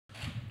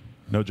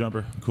No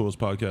Jumper, coolest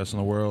podcast in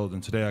the world.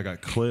 And today I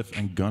got Cliff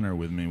and Gunner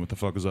with me. What the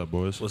fuck is up,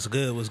 boys? What's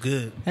good? What's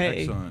good?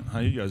 Hey. Excellent. How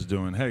you guys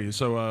doing? Hey,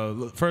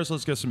 so first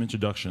let's get some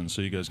introductions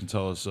so you guys can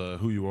tell us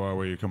who you are,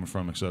 where you're coming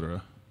from,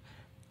 etc.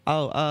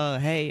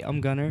 Hey,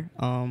 I'm Gunner.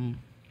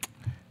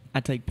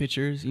 I take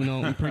pictures. You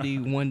know, I'm pretty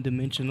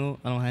one-dimensional.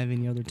 I don't have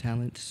any other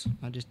talents.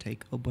 I just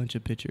take a bunch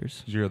of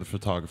pictures. You're the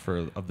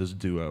photographer of this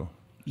duo.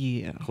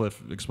 Yeah.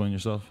 Cliff, explain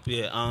yourself.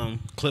 Yeah,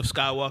 Cliff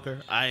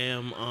Skighwalker. I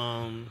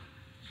am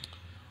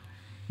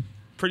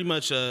pretty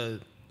much I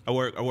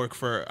work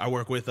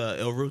with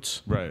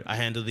Illroots. Right. I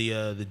handle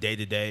the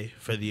day-to-day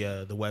for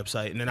the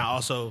website, and then I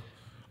also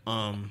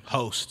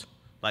host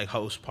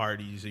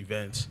parties,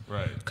 events,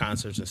 right,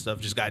 concerts and stuff.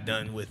 Just got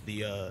done with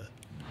the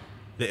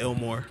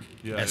Illmore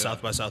at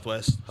South by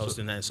Southwest,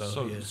 hosting that.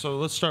 So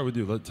let's start with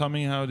you. Tell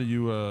me how did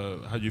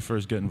you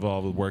first get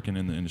involved with working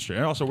in the industry,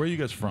 and also where are you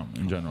guys from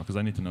in general? Because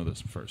I need to know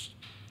this first.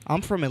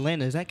 I'm from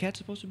Atlanta. Is that cat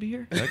supposed to be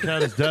here? That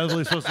cat is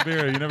definitely supposed to be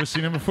here. You never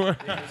seen him before?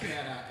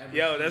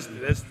 Yo, that's.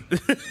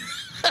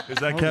 Is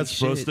that cat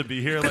supposed to be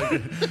here?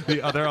 Like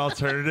the other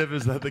alternative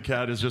is that the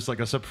cat is just like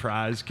a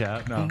surprise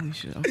cat. No, Holy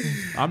shit. Okay.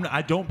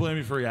 I don't blame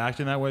you for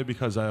reacting that way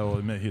because I will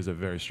admit he's a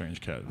very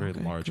strange cat, very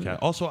large cat.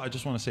 Also, I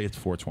just want to say it's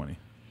 420.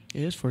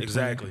 It is 420.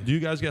 Exactly. Do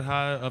you guys get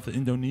high off of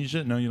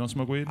Indonesia? No, you don't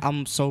smoke weed?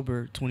 I'm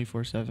sober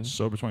 24/7.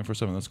 Sober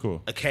 24/7. That's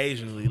cool.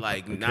 Occasionally,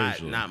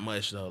 not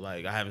much though.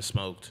 Like I haven't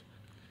smoked.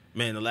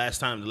 Man, the last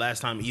time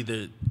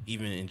even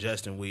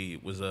ingesting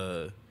weed was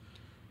I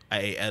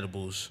ate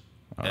edibles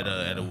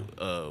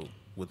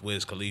with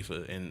Wiz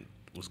Khalifa and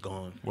was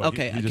gone. What,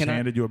 Okay, he just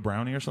handed you a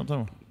brownie or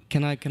something?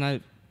 Can I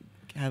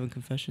have a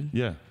confession?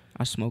 Yeah.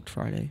 I smoked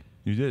Friday.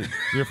 You did.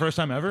 Your first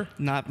time ever?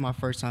 Not my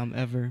first time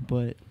ever,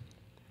 but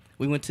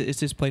we went to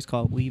this place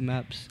called Weed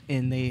Maps,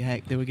 and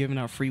they were giving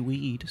out free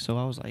weed. So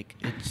I was like,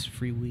 it's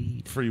free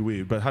weed. Free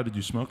weed, but how did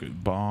you smoke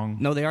it? Bong?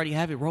 No, they already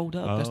have it rolled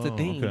up. That's the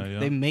thing. Okay, yeah.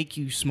 They make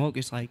you smoke.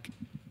 It's like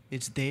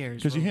it's theirs.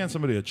 Because you hand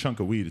somebody a chunk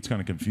of weed, it's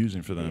kind of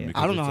confusing for them. Yeah.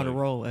 Because I don't know how to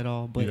roll at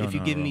all, but if you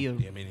give me a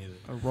me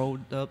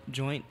rolled up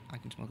joint, I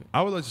can smoke it.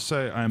 I would like to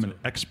say I'm an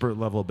expert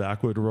level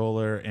backwood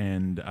roller,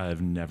 and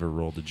I've never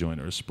rolled a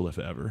joint or a spliff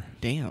ever.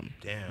 Damn.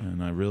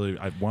 And I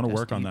want to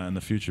work on that in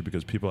the future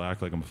because people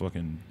act like I'm a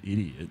fucking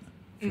idiot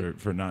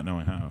for not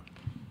knowing how.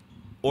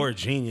 Or a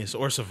genius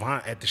or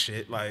savant at the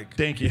shit. Like,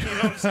 thank you. You know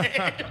what I'm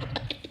saying?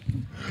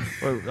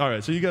 Well, all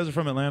right, so you guys are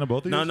from Atlanta,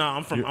 both of you? No,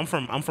 I'm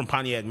from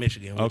Pontiac,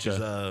 Michigan, which is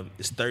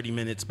it's 30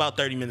 minutes, about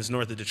 30 minutes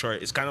north of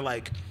Detroit. It's kind of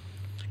like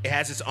it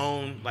has its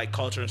own like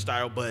culture and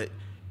style, but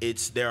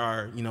there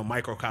are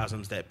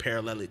microcosms that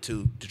parallel it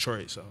to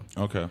Detroit. So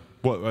okay,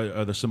 what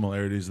are the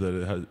similarities that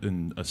it has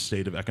in a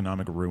state of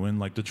economic ruin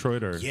like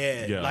Detroit? Or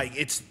like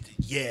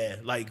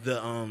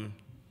the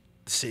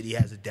city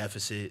has a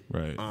deficit.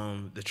 Right.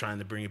 They're trying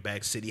to bring it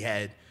back. City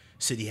had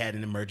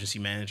an emergency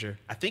manager.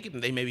 I think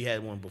they maybe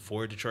had one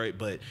before Detroit,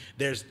 but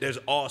there's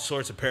all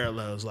sorts of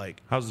parallels.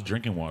 Like, how's the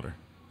drinking water?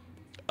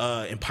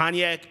 In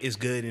Pontiac is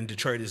good, and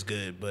Detroit is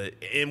good, but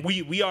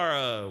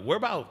we're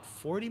about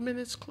 40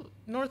 minutes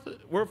north.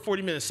 We're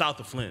 40 minutes south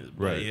of Flint.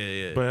 Right.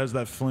 Yeah. But has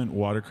that Flint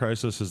water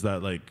crisis? Is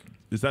that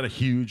a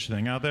huge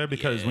thing out there?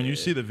 Because when you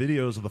see the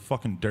videos of the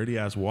fucking dirty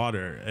ass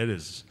water, it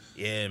is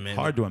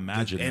hard to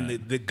imagine. And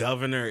the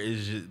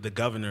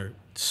governor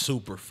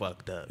super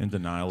fucked up. In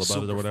denial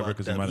about it or whatever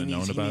because he might have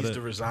known about it. He needs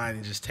to resign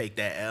and just take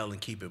that L and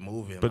keep it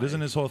moving. But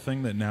isn't his whole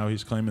thing that now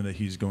he's claiming that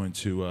he's going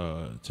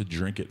to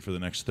drink it for the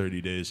next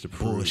 30 days to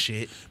prove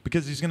bullshit?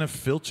 Because he's gonna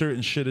filter it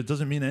and shit. It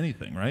doesn't mean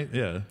anything, right?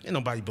 Yeah. Ain't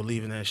nobody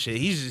believing that shit.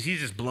 He's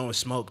just blowing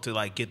smoke to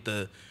like get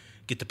the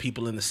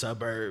people in the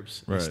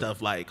suburbs and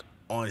stuff like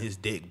on his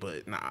dick,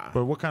 but nah.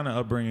 But what kind of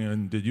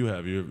upbringing did you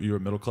have? You were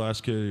a middle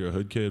class kid? You're a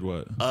hood kid?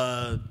 What?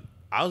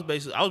 I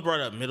was brought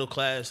up middle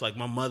class. Like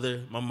my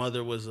mother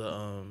was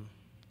I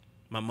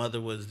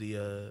was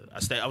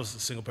a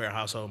single parent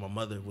household. My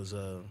mother was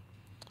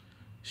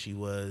she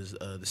was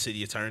the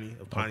city attorney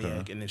of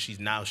Pontiac, and then she's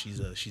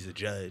a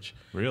judge.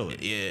 Really?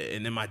 Yeah.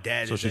 And then my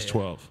dad. So she's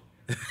 12.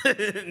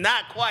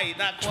 Not quite.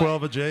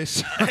 12 of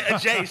Jace.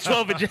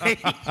 12 of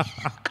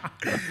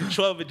Jace.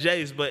 12 of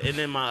Jace. But and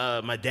then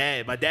my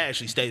dad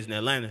actually stays in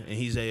Atlanta, and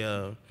he's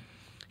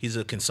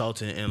a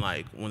consultant and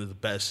like one of the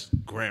best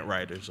grant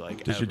writers.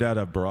 Like, does your dad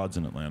have broads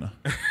in Atlanta?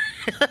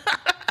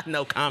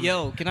 No comment.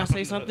 Yo, can I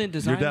say something?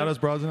 Designer, your dad has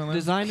broads in Atlanta?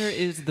 Designer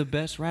is the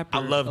best rapper. I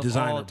love of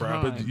Designer, all bro.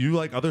 time. But you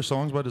like other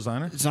songs by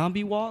Designer?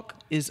 Zombie Walk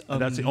is amazing.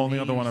 That's the only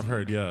other one I've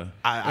heard. Yeah.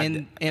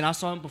 And I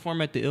saw him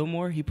perform at the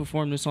Illmore. He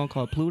performed a song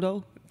called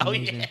Pluto.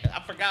 Amazing. Oh yeah,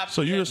 I forgot.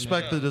 So you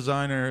respect the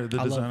designer,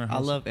 I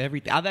love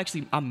everything.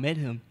 I met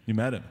him. You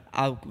met him?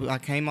 I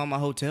came on my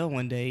hotel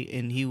one day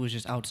and he was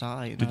just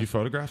outside. Did you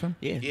photograph him?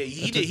 Yeah. Yeah,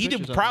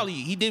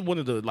 he did one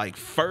of the like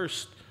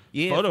first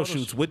photo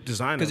shoots with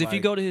Designer. Because if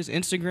you go to his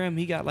Instagram,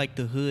 he got like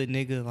the hood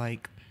nigga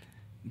like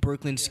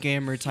Brooklyn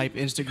scammer type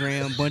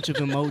Instagram, bunch of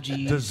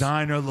emojis.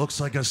 Designer looks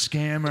like a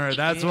scammer.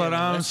 That's what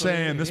I'm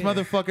saying. This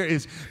motherfucker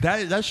is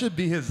that should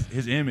be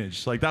his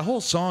image. Like that whole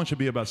song should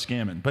be about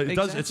scamming. But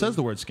it says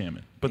the word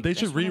scamming. But they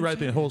should rewrite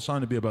the whole song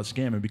to be about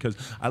scamming, because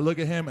I look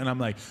at him and I'm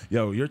like,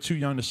 yo, you're too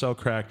young to sell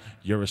crack.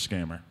 You're a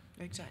scammer.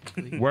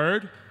 Exactly.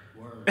 Word?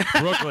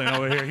 Brooklyn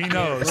over here, he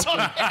knows.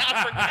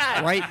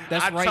 Right,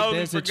 that's right. Totally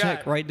there's a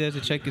check. Right there's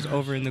a check is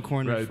over in the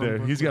corner. Right there.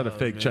 Brooklyn. He's got a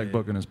fake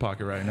checkbook in his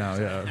pocket right now.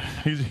 Yeah,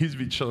 he's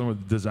be chilling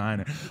with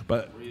Designer.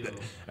 But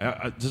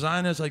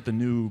Designer's like the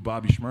new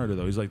Bobby Shmurda,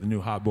 though. He's like the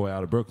new hot boy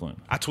out of Brooklyn.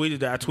 I tweeted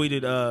that. I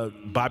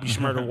tweeted Bobby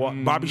Shmurda walk.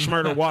 Bobby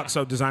Shmurda walk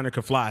so Designer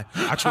could fly.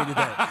 I tweeted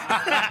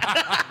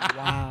that.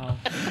 Wow.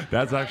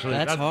 That's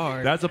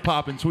hard. That's a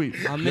poppin'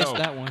 tweet. I missed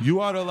that one.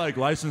 You ought to like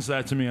license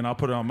that to me, and I'll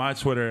put it on my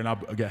Twitter, and I'll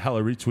get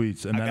hella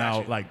retweets, and then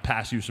I'll like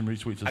pass you some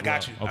retweets as well. I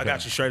got you. Okay. I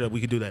got you straight up. We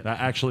can do that. That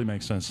actually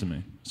makes sense to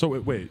me. So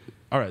wait.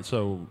 All right.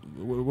 So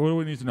what do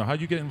we need to know? How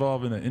would you get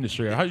involved in the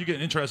industry? Or how did you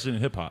get interested in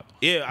hip hop?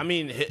 Yeah, I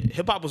mean,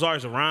 hip hop was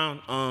always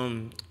around.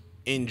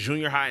 In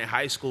junior high and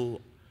high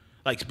school,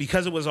 like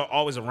because it was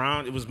always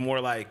around, it was more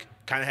like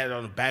kind of had it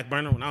on the back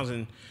burner. When I was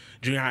in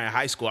junior high and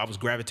high school, I was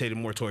gravitated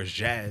more towards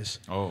jazz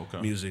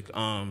music.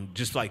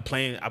 Just like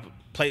playing.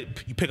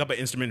 You pick up an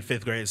instrument in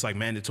 5th grade. It's like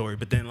mandatory.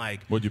 But then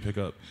like, what'd you pick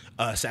up?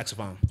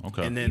 Saxophone.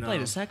 Okay. And then you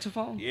played a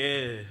saxophone?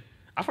 Yeah,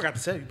 I forgot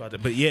to tell you about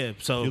that. But yeah,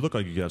 so you look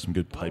like you got some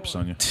good pipes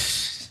on you.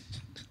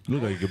 You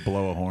look like you could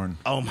blow a horn.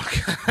 Oh my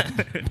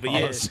god! But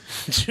yeah,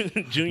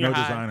 junior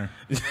high. Designer.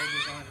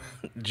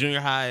 Junior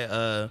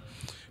high,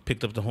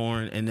 picked up the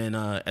horn, and then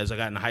as I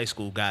got into high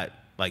school, got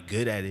like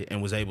good at it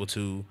and was able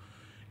to,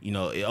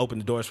 it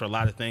opened the doors for a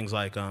lot of things.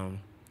 Like we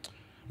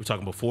were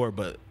talking before,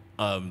 but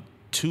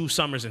 2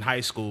 summers in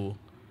high school,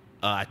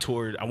 I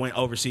went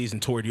overseas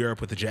and toured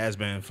Europe with a jazz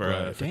band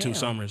for 2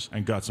 summers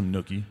and got some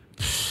nookie.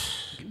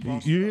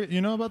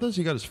 You know about this?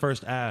 He got his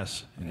first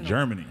ass in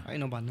Germany. I didn't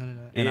know about none of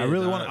that. And I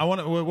really want.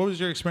 What was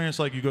your experience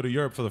like? You go to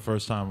Europe for the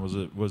first time.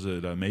 Was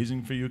it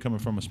amazing for you coming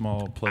from a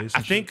small place?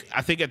 I think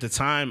at the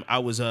time I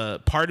was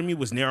part of me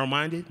was narrow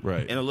minded,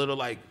 right, and a little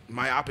like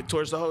myopic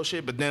towards the whole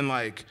shit. But then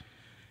like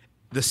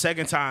the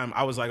second time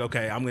I was like,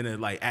 okay, I'm gonna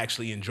like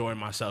actually enjoy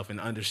myself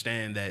and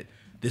understand that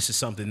this is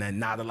something that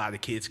not a lot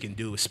of kids can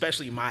do,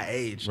 especially my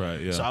age.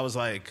 Right. Yeah. So I was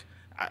like,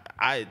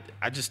 I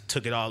just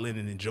took it all in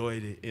and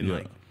enjoyed it, and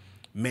like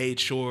made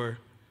sure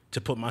to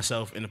put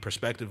myself in the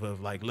perspective of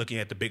like looking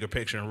at the bigger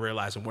picture and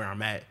realizing where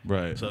I'm at.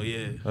 Right. So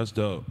yeah, that's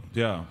dope.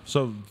 Yeah.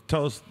 So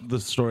tell us the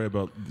story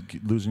about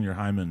losing your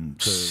hymen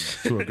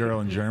to a girl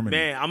in Germany.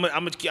 Man, I'm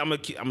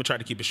gonna try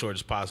to keep it short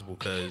as possible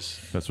because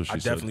that's what she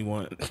said. Definitely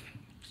want.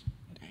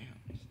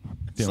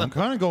 Damn, I'm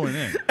kind of going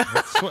in.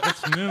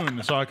 It's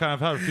noon, so I kind of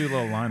have a few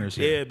little liners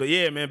here. Yeah, but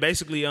yeah, man.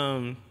 Basically,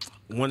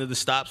 one of the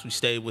stops we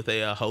stayed with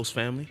a host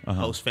family.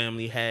 Host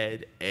family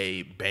had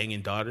a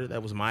banging daughter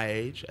that was my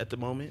age at the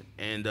moment,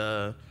 and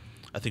I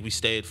think we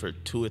stayed for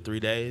 2 or 3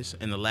 days.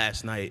 And the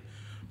last night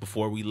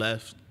before we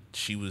left,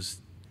 she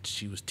was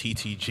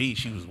TTG.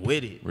 She was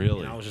with it. Really?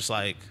 And I was just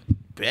like,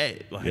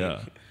 bet. Like, yeah.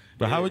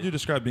 But how would you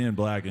describe being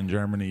black in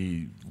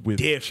Germany with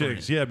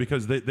chicks? Yeah,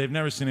 because they've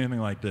never seen anything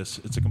like this.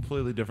 It's a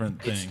completely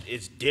different thing.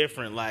 It's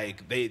different.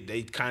 Like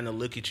they kind of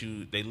look at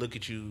you. They look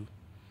at you.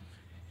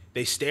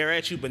 They stare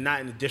at you, but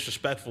not in a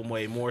disrespectful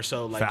way. More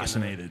so like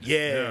fascinated.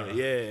 Yeah.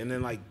 And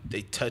then like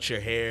they touch your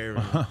hair.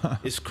 And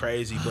it's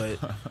crazy, but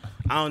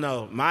I don't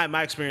know.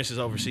 My experiences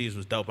overseas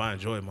was dope. I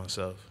enjoyed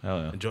myself.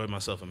 Hell yeah. Enjoyed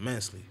myself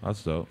immensely.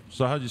 That's dope.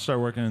 So how did you start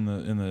working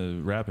in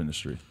the rap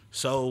industry?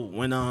 So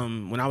when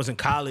I was in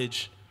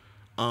college,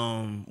 two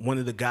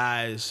of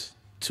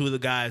the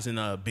guys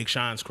in Big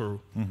Sean's crew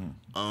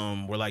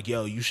were like,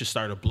 yo, you should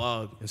start a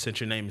blog, and since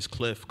your name is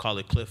Cliff, call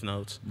it Cliff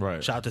Notes.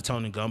 Right. Shout out to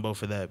Tony Gumbo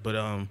for that.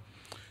 But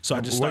so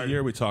I just started. What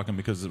year are we talking?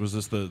 Because was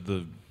this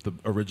the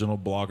original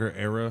blogger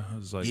era? It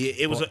was like, yeah,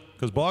 it was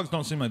because blogs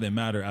don't seem like they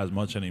matter as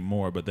much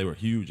anymore, but they were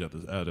huge at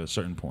a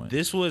certain point.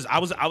 This was I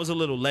was a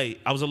little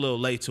late. I was a little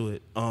late to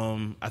it.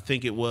 I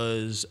think it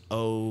was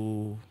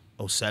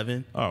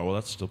 07. Oh, well,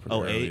 that's still pretty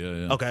 08.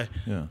 early. Yeah. Okay.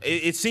 Yeah.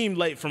 It seemed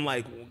late from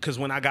like, because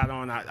when I got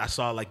on, I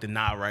saw like the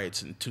Nah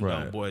Rights and Two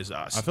Young Boys.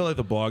 I feel like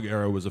the blog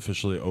era was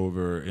officially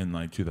over in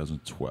like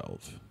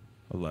 2012.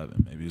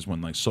 11 maybe is when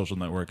like social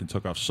networking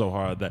took off so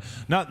hard that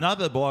not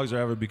that blogs are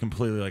ever be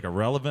completely like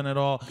irrelevant at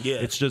all. Yeah,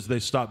 it's just they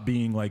stopped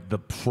being like the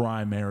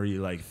primary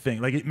like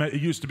thing. Like it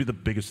used to be the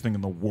biggest thing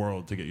in the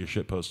world to get your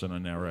shit posted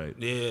on there, right?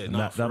 Yeah, and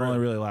that only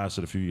really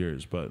lasted a few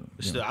years, but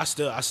I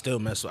still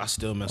mess with I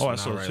still too.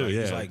 Like,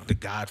 yeah, he's like the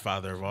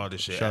godfather of all this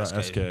shit. Shout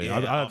out SK. Yeah,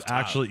 I've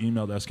actually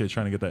emailed SK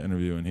trying to get that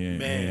interview, and he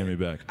ain't hit me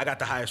back. I got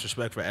the highest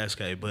respect for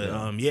SK, but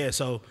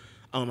so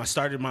I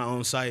started my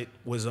own site.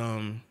 Was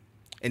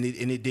and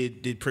it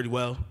did pretty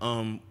well.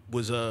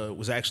 Was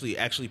actually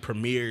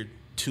premiered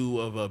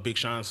 2 of Big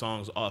Sean's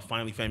songs off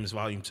Finally Famous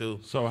Volume 2.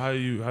 So how do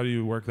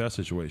you work that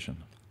situation?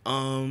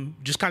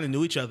 Just kind of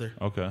knew each other.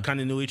 Okay.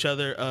 Kind of knew each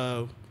other.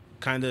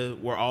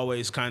 We're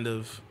always kind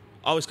of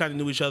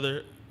knew each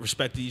other,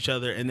 respected each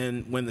other, and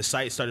then when the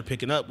site started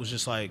picking up, was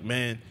just like,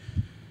 man,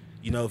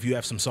 you know, if you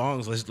have some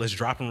songs, let's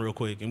drop them real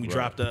quick. And we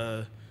dropped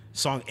a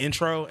song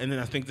Intro, and then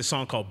I think the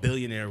song called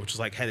Billionaire, which was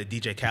like had a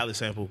DJ Khaled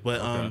sample.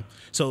 But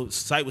so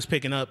Sight was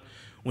picking up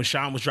when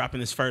Sean was dropping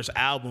his first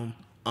album.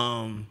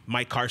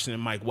 Mike Carson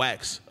and Mike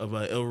Wax of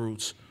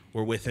Illroots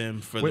were with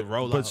him for the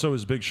rollout. But so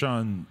is Big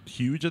Sean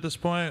huge at this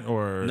point,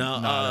 or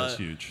not as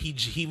huge?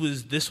 He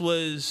was. This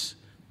was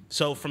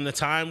so from the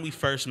time we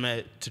first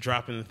met to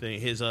dropping the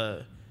thing. His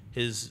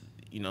his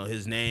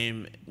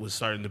name was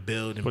starting to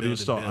build and but build. He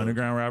was still build.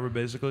 Underground rapper,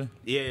 basically.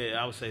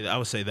 Yeah, I would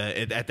say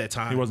that at that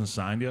time he wasn't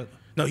signed yet.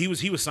 No, he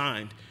was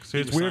signed. So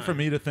it's weird for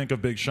me to think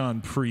of Big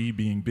Sean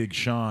being Big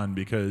Sean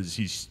because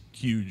he's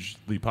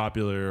hugely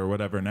popular or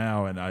whatever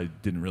now, and I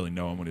didn't really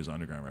know him when he was an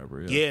Underground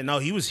rapper. Yeah, no,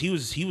 he was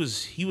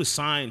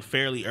signed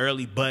fairly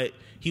early, but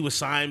he was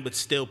signed but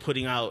still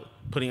putting out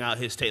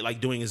his tape, like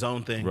doing his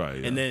own thing. Right.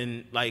 Yeah. And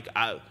then like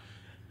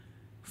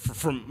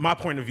from my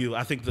point of view,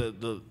 I think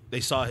they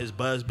saw his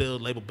buzz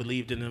build, label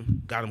believed in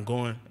him, got him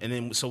going, and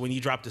then so when he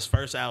dropped his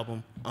first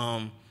album,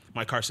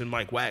 Mike Carson,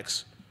 Mike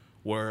Wax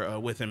were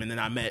with him, and then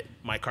I met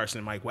Mike Carson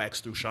and Mike Wax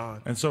through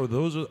Sean. And so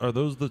are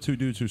those the two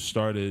dudes who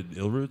started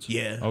Illroots?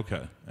 Yeah.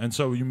 Okay. And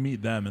so you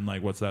meet them, and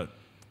like, what's that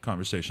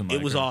conversation like?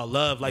 It was all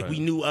love. Like, right. we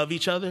knew of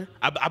each other.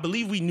 I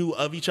believe we knew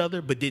of each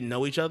other, but didn't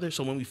know each other.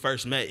 So when we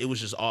first met, it was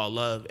just all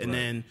love. And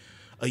then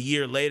a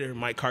year later,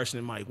 Mike Carson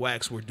and Mike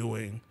Wax were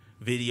doing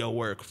video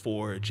work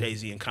for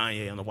Jay-Z and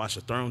Kanye on the Watch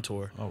the Throne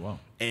tour. Oh, wow.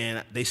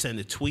 And they sent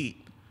a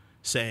tweet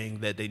saying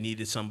that they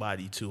needed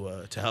somebody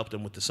to help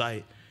them with the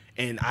site.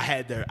 And I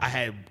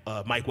had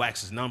Mike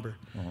Wax's number,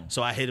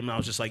 so I hit him and I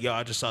was just like, "Yo,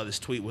 I just saw this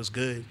tweet. What's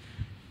good?"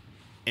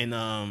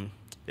 And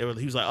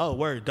he was like, "Oh,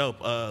 word,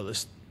 dope.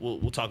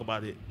 We'll talk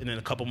about it." And then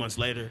a couple months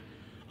later,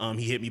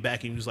 he hit me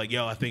back and he was like,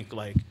 "Yo, I think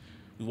like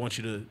we want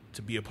you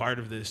to be a part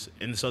of this."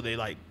 And so they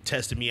like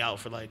tested me out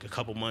for like a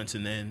couple months,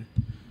 and then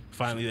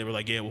finally they were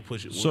like, "Yeah, we'll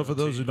push it." So for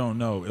those who don't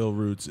know,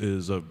 Illroots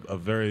is a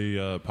very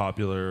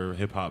popular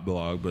hip hop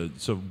blog. But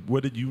so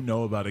what did you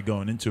know about it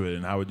going into it,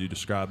 and how would you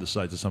describe the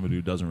site to somebody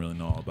who doesn't really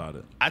know all about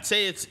it? I'd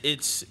say it's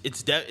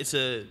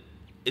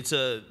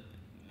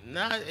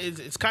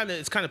kind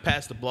of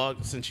past the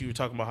blog, since you were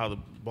talking about how the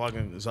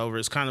blogging is over.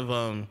 It's kind of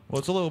well,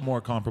 it's a little more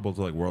comparable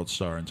to like World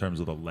Star in terms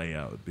of the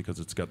layout because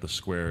it's got the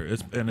square.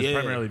 It's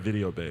primarily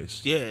video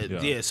based.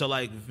 Yeah. So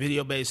like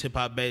video based, hip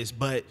hop based,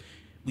 but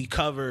we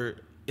cover.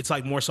 It's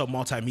like more so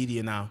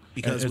multimedia now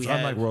because it's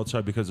unlike World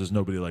Star because there's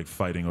nobody like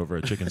fighting over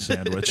a chicken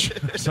sandwich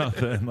or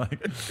something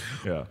like.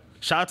 Yeah.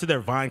 Shout out to their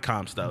Vine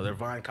comps though. Their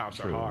Vine comps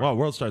are hard. Well,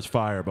 World Star's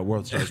fire, but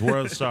World Star's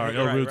World Star.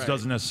 Illroots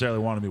doesn't necessarily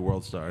want to be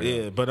World Star.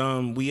 Yeah, but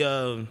we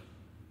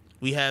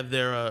have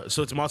their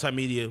so it's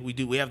multimedia.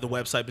 We have the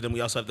website, but then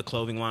we also have the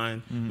clothing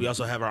line. Mm-hmm. We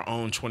also have our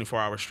own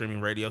 24-hour streaming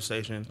radio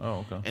station.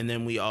 Oh, okay. And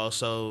then we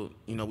also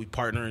we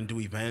partner and do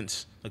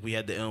events. Like we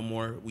had the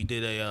Illmore. We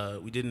did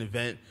an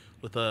event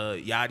with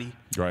Yachty.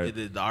 Right. We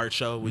did the art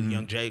show with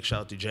Young Jake.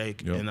 Shout out to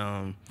Jake. Yep. And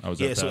I was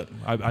at that.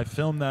 I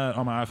filmed that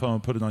on my iPhone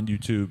and put it on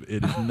YouTube.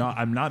 It is not.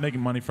 I'm not making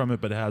money from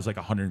it, but it has like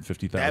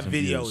 150,000 That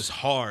video views. is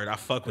hard. I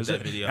fuck with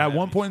that video. At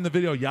one point in the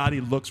video,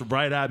 Yachty looks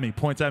right at me,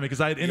 points at me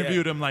because I had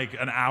interviewed him like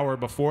an hour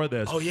before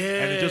this. Oh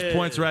yeah. And he just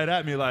points right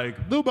at me like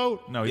Lil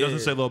Boat. No, he doesn't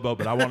say Lil Boat,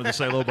 but I wanted to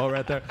say Lil Boat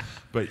right there.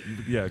 But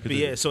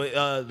yeah.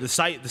 So the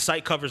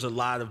site covers a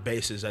lot of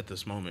bases at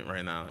this moment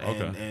right now,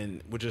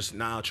 and we're just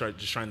now trying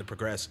to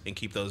progress and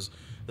keep those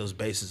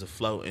bases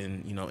afloat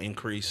and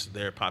increase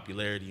their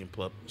popularity and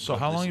So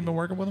how long have you been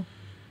working with them?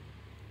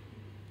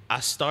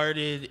 I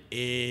started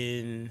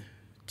in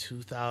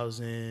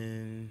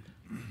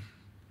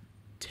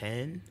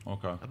 2010.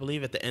 Okay. I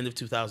believe at the end of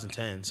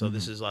 2010. So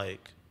this is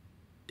like,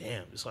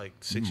 damn, it's like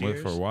 6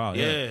 years. For a while,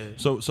 yeah.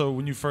 So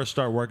when you first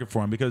start working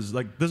for him, because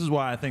like this is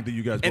why I think that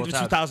you guys both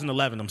have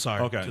 2011. I'm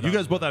sorry. Okay, you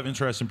guys both have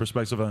interesting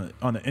perspective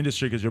on the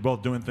industry because you're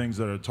both doing things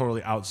that are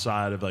totally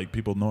outside of like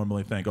people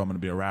normally think. Oh, I'm going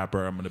to be a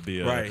rapper. I'm going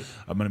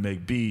to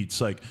make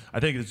beats. Like I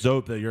think it's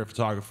dope that you're a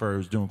photographer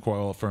who's doing quite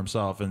well for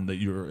himself and that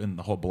you're in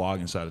the whole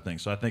blogging side of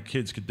things. So I think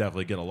kids could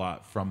definitely get a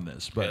lot from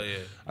this. But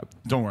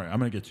don't worry, I'm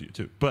going to get to you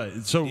too. But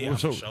for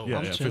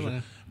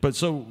sure. But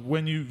so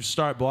when you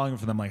start blogging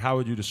for them, like how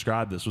would you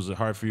describe this? Was it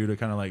hard for you to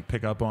kind of like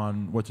pick up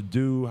on what to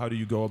do? How do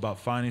you go about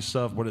finding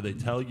stuff? What do they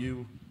tell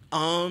you?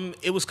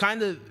 It was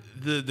kind of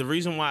the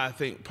reason why I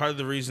think part of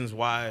the reasons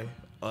why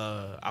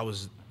I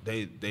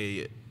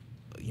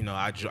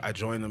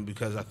joined them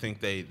because I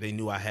think they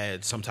knew I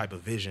had some type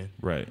of vision,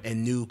 right,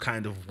 and knew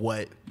kind of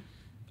what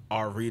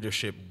our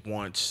readership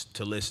wants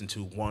to listen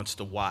to, wants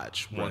to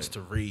watch, wants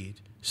to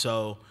read.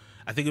 So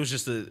I think it was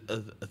just a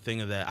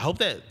thing of that. I hope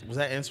that was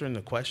that answering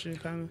the question,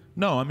 kind of.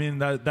 No, I mean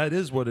that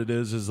is what it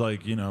is. Is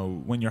like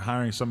when you're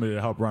hiring somebody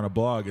to help run a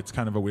blog, it's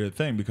kind of a weird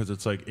thing because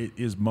it's like it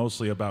is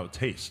mostly about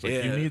taste.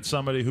 Like you need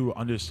somebody who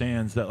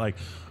understands that like,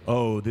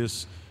 oh,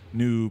 this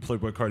new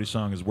Playboi Carti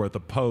song is worth a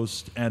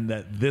post, and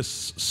that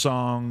this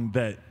song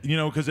that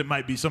because it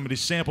might be somebody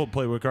sampled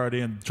Playboi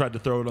Carti and tried to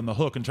throw it on the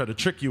hook and try to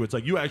trick you. It's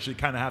like you actually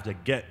kind of have to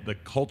get the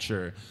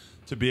culture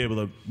to be able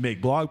to make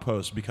blog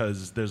posts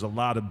because there's a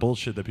lot of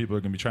bullshit that people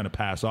are going to be trying to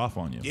pass off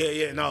on you.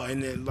 Yeah, no,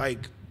 and then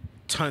like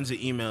tons of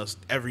emails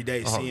every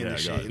day seeing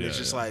this shit, and it's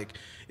just like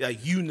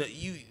you know,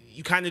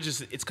 you kind of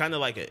just, it's kind of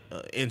like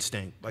a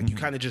instinct, like you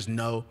kind of just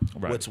know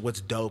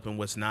what's dope and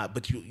what's not,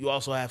 but you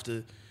also have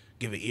to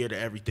give an ear to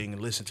everything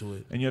and listen to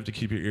it. And you have to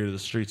keep your ear to the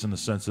streets in the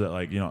sense that,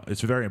 like, you know,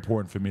 it's very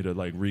important for me to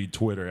like read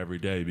Twitter every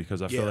day,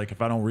 because I feel like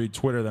if I don't read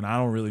Twitter, then I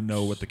don't really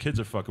know what the kids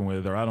are fucking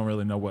with, or I don't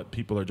really know what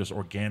people are just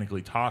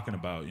organically talking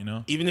about, you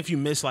know? Even if you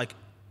miss like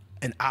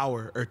an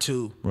hour or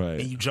two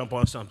and you jump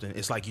on something,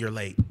 it's like you're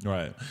late.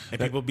 Right.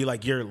 And people be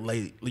like, you're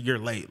late.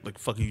 Like,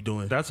 fuck are you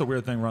doing? That's a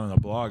weird thing running a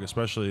blog,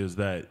 especially, is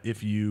that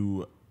if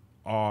you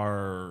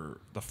are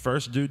the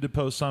first dude to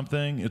post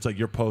something, it's like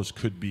your post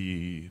could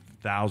be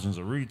thousands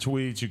of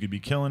retweets, you could be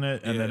killing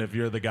it, and then if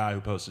you're the guy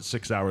who posted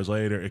 6 hours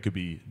later, it could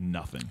be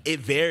nothing.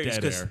 It varies,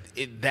 because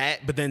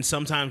but then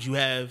sometimes you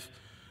have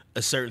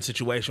a certain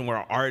situation where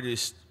an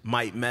artist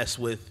might mess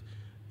with,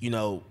 you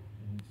know,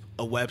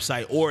 a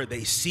website, or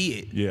they see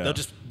it.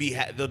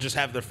 They'll just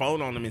have their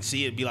phone on them and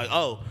see it, be like,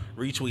 oh,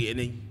 retweet, and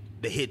then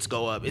the hits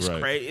go up. It's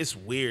crazy. It's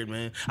weird,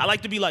 man. I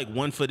like to be like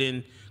 1 foot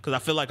in, because I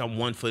feel like I'm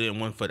 1 foot in,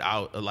 1 foot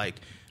out of like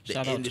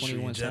the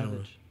industry in general.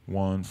 Savage.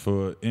 1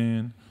 foot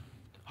in.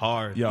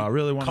 Hard. Yeah, I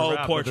really want to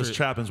rap, but this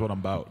trapping's what I'm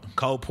about.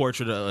 Cold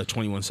portrait of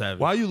 21 Savage.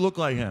 Why you look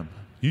like him?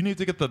 You need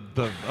to get the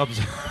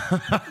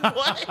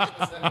What?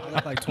 I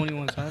look like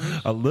 21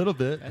 Savage? A little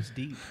bit. That's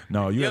deep.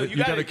 No, you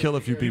gotta kill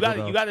a few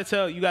people. You gotta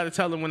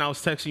tell them when I was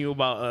texting you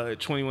about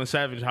 21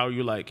 Savage, how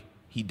you like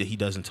he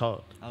doesn't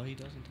talk. Oh, he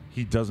doesn't talk.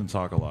 He doesn't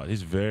talk a lot.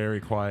 He's very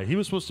quiet. He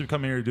was supposed to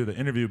come here to do the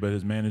interview, but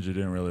his manager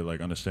didn't really like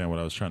understand what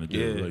I was trying to do.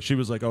 Yeah. Like, she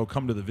was like, "Oh,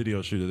 come to the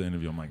video shoot of the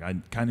interview." I'm like, I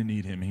kind of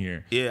need him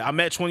here. Yeah, I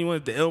met 21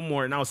 at the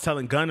Illmore, and I was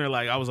telling Gunner,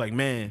 like, I was like,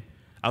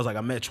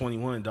 I met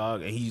 21,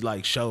 dog, and he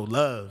like showed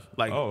love.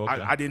 Like,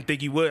 I didn't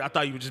think he would. I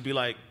thought he would just be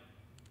like,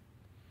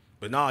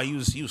 but no, he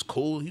was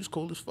cool. He was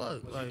cool as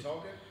fuck. Was like, he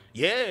talking?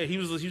 Yeah, he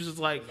was just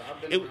like.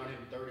 I've been around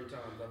him 30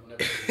 times. I've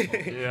never heard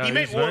him talk. Yeah,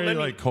 he's very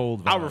like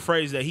cold. I'll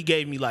rephrase that. He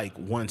gave me like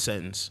one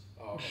sentence.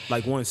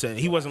 Like 1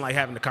 sentence. He wasn't like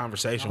having a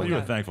conversation with you me.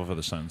 were thankful for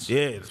the sentence.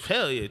 Yeah,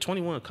 hell yeah.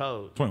 21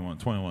 cold. 21.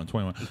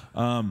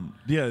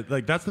 Yeah,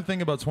 like that's the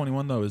thing about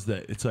 21 though, is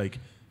that it's like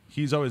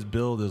he's always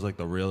billed as like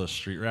the realest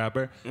street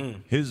rapper.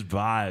 His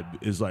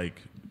vibe is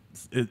like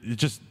it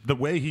just the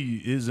way he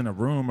is in a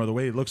room, or the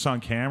way he looks on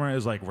camera,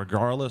 is like,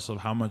 regardless of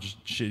how much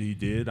shit he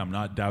did, I'm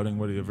not doubting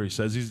whatever he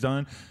says he's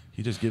done.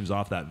 He just gives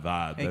off that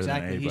vibe.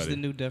 Exactly. He's the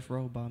new Death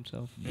Row by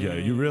himself. Yeah,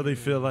 you really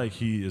feel like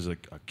he is a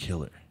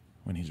killer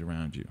when he's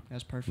around you.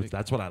 That's perfect.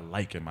 That's what I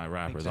like in my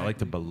rappers. I like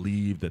to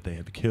believe that they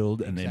have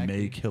killed and they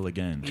may kill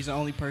again. He's the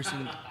only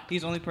person.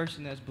 He's the only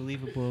person that's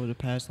believable the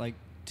past like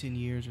 10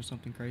 years or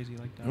something crazy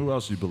like that. Who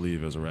else do you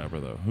believe as a rapper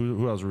though?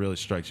 Who else really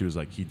strikes you as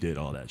like he did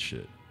all that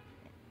shit?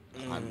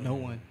 No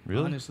one.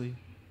 Really? Honestly.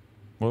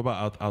 What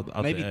about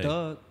out maybe the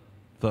Thug.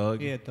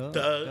 Thug? Yeah, Thug.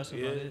 That's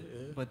about it.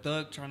 Yeah. But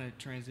Thug trying to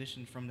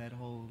transition from that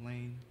whole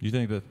lane. You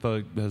think that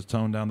Thug has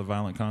toned down the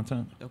violent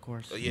content? Of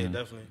course. Oh, yeah,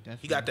 definitely.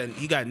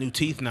 He got new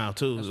teeth now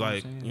too. That's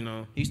like, you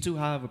know, he's too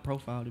high of a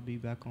profile to be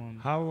back on.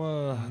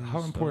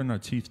 How important are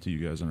teeth to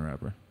you guys in a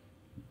rapper?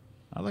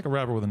 I like a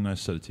rapper with a nice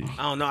set of teeth.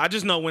 I don't know. I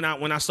just know when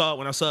I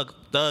saw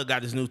Thug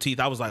got his new teeth,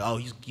 I was like, oh,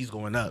 he's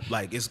going up.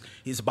 Like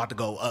he's about to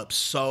go up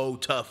so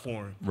tough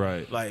for him.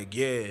 Right. Like,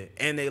 yeah.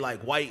 And they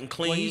like white and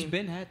clean. Well, he's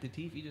been had the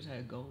teeth. He just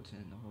had gold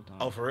tint the whole time.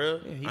 Oh, for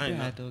real? Yeah, he been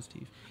had those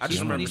teeth. I just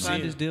remember when he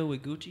signed seeing his deal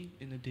with Gucci.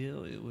 In the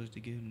deal, it was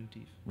to give him new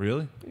teeth.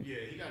 Really? Yeah,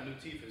 he got new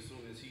teeth as soon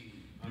as he.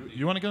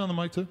 You want to get on the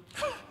mic too?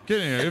 Get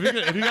in here.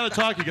 If you got to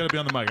talk, you got to be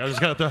on the mic. I just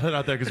got to throw that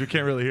out there because we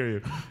can't really hear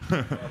you.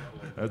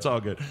 That's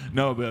all good.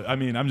 No, but I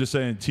mean, I'm just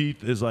saying,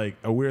 teeth is like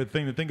a weird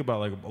thing to think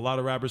about. Like, a lot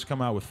of rappers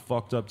come out with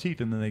fucked up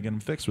teeth and then they get them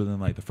fixed within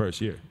like the first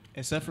year.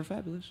 Except for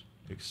Fabulous.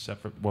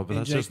 But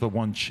that's just the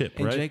one chip,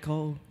 and right? J.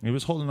 Cole. He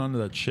was holding on to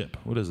that chip.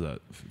 What is that?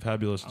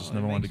 Fabulous just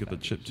never wanted to get the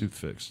chip tooth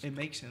fixed. It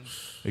makes him.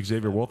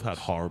 Xavier Wolf had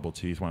horrible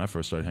teeth when I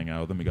first started hanging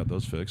out with him. He got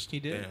those fixed. He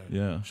did.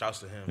 Yeah. Shouts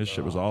to him. His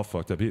shit was all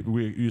fucked up.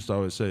 We used to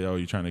always say, "Oh,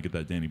 you're trying to get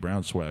that Danny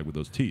Brown swag with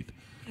those teeth."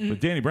 But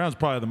Danny Brown's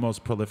probably the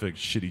most prolific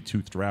shitty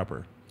toothed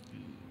rapper.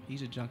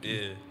 He's a junkie.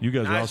 Yeah. You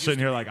guys are all sitting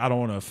here like, I don't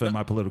want to offend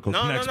my political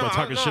connects by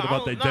talking shit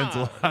about their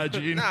dental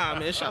hygiene. Nah,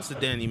 man. Shouts to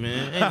Danny,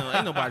 man.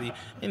 Ain't nobody.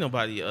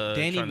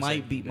 Danny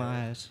might beat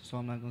my ass, so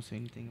I'm not gonna say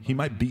anything about He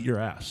might beat your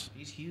ass.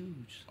 He's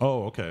huge.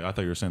 Oh, okay. I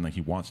thought you were saying like he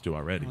wants to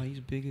already. Oh,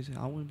 he's big as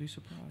hell. I wouldn't be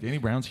surprised. Danny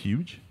Brown's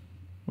huge?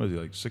 What is he,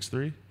 like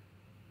 6'3"?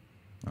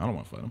 I don't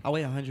want to fight him. I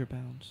weigh 100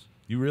 pounds.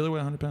 You really weigh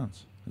 100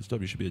 pounds? That's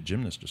dope. You should be a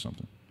gymnast or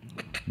something.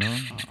 No?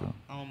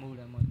 I don't move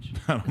that much.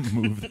 I don't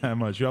move that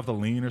much. You have to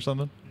lean or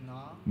something?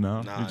 Nah.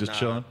 No? You're just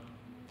chilling?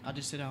 I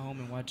just sit at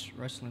home and watch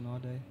wrestling all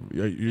day.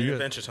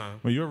 Adventure Time.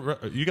 Well,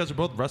 you guys are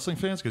both wrestling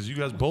fans because you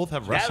guys both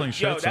have wrestling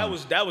shirts.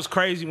 That was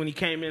crazy when he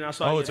came in. I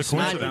saw. It's a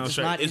coincidence. It's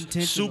not It's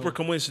intentional. super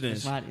coincidence.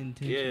 It's not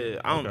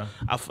intentional. Yeah,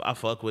 I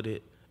fuck with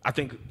it. I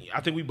think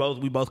we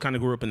both kind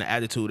of grew up in the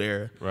Attitude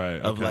Era,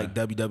 right? Of like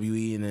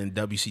WWE and then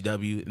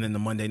WCW and then the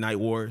Monday Night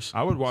Wars.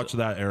 I would watch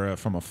that era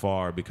from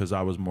afar because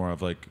I was more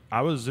of like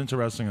I was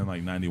interested in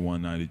like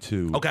 91,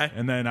 92. Okay.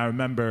 And then I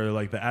remember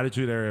like the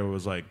Attitude Era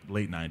was like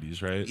late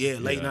 90s, right? Yeah,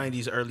 late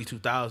 90s, early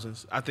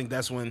 2000s. I think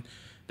that's when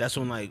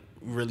like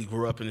really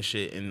grew up in the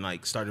shit and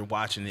like started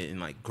watching it and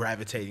like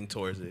gravitating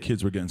towards it.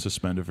 Kids were getting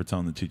suspended for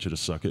telling the teacher to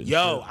suck it.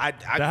 Yo,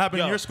 that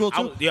happened in your school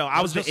too.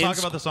 I was just talking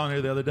about this on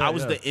here the other day. I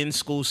was the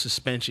in-school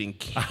suspension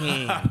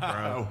king,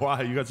 bro.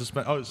 Why you got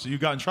suspended? Oh, so you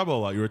got in trouble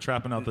a lot. You were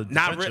trapping out the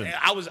Not detention. really.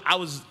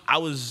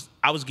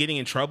 I was getting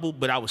in trouble,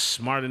 but I was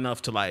smart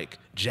enough to like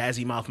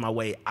jazzy mouth my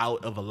way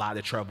out of a lot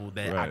of trouble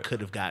that I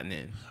could have gotten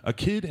in. A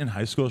kid in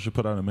high school should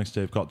put out a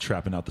mixtape called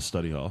 "Trapping Out the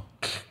Study Hall."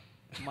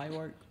 Might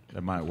work.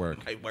 It might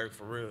work. It worked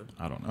for real.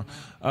 I don't know.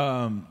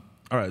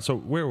 All right, so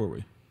where were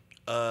we?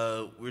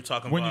 We were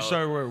talking when about you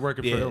started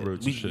working for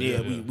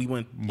Illroots. We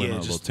went on a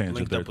little just tangent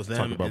linked there up with to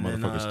them, talk about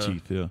and motherfuckers' then,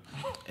 teeth.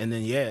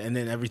 Yeah, and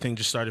then everything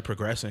just started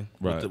progressing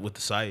with the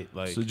site.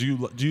 Like, so do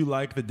you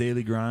like the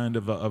daily grind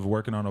of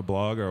working on a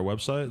blog or a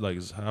website? Like,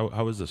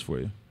 how is this for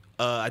you?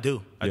 I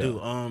do.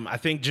 I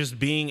think just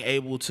being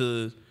able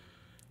to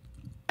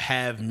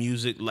have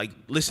music, like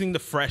listening to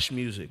fresh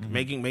music,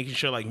 making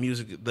sure like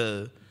music,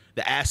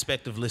 the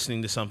aspect of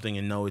listening to something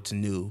and know it's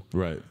new,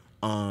 right?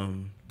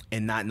 And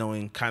not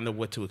knowing kind of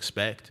what to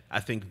expect. I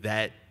think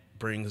that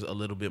brings a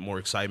little bit more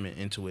excitement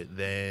into it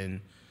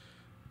than,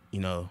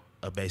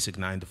 a basic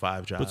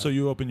 9-to-5 job. But so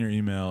you open your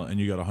email and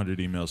you got 100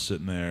 emails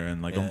sitting there,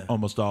 and like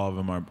almost all of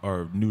them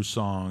are new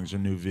songs or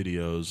new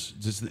videos.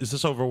 Is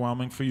this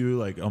overwhelming for you?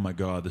 Like, oh my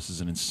God, this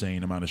is an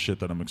insane amount of shit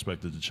that I'm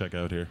expected to check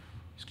out here.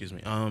 Excuse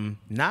me.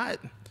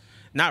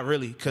 Not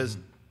really, because,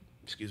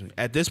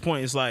 at this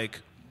point it's like,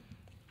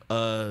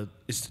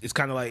 it's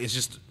kind of like it's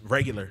just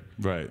regular.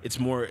 Right. It's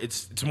more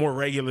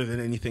regular than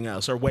anything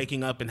else. Or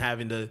waking up and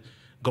having to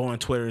go on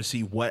Twitter and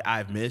see what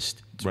I've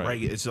missed.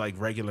 It's like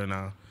regular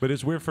now. But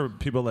it's weird for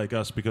people like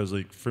us because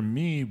like for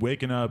me,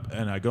 waking up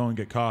and I go and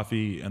get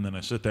coffee and then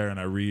I sit there and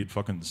I read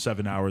fucking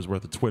 7 hours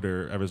worth of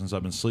Twitter ever since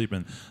I've been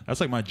sleeping.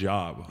 That's like my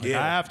job. Like,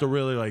 I have to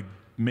really like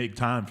make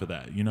time for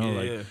that,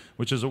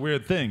 which is a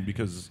weird thing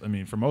because I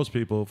mean, for most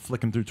people,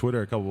 flicking through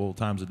Twitter a couple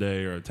times a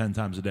day or 10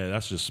 times a day,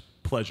 that's just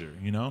pleasure,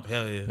 Hell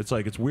yeah. It's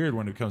like it's weird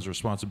when it becomes a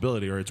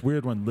responsibility, or it's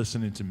weird when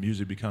listening to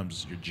music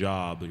becomes your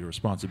job or your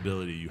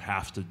responsibility. You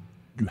have to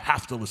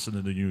listen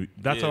to the new.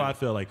 That's how I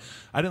feel. Like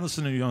I didn't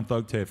listen to Young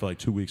Thug tape for like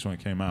 2 weeks when it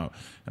came out,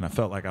 and I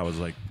felt like I was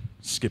like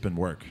skipping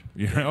work.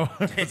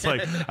 It's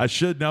like I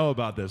should know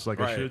about this. Like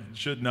I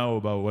should know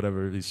about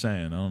whatever he's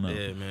saying. I don't know.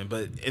 Yeah, man.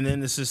 And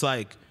then it's just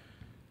like,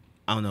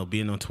 I don't know,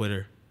 being on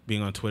Twitter,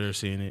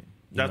 seeing it.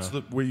 That's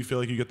where you feel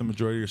like you get the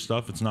majority of your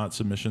stuff. It's not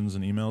submissions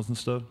and emails and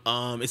stuff.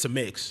 It's a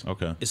mix.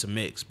 Okay, it's a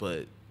mix,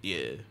 but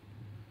yeah.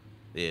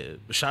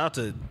 But shout out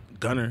to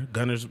Gunner.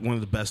 Gunner's one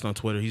of the best on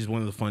Twitter. He's one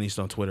of the funniest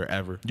on Twitter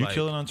ever. You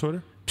killing on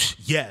Twitter?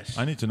 Yes.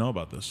 I need to know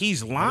about this.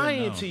 He's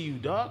lying to you,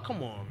 dog.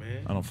 Come on,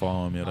 man. I don't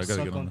follow him yet. I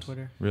gotta get on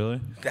Twitter. Really?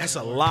 That's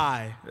a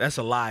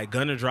lie.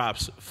 Gunner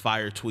drops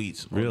fire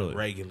tweets on the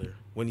regular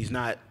when he's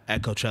not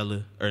at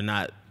Coachella or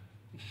not.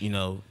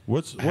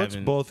 What's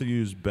both of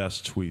you's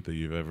best tweet that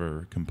you've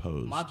ever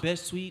composed? My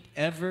best tweet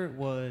ever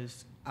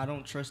was, "I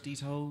don't trust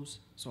these hoes,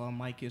 so I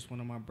might kiss one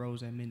of my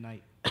bros at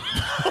midnight."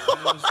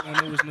 when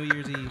it was New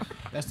Year's Eve.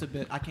 That's the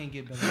best. I can't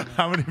get better than that.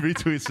 How many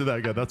retweets did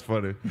that get? That's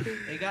funny.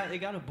 It got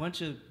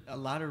a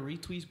lot of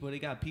retweets, but it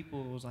got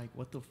people who was like,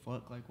 "What the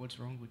fuck? Like, what's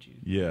wrong with you?"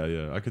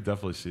 Yeah. I could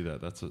definitely see that.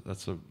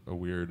 That's a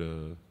weird.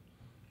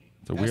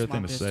 It's a weird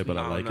thing to say, but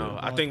I like it.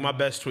 I think my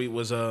best tweet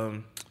was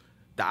the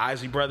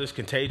Isley Brothers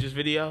Contagious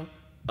video.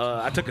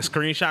 I took a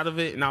screenshot of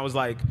it and I was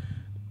like,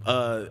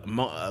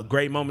 a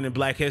great moment in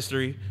Black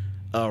history.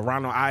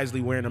 Ronald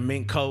Isley wearing a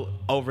mink coat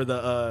over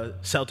the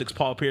Celtics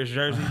Paul Pierce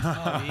jersey.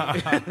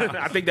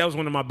 I think that was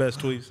one of my best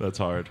tweets. That's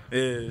hard.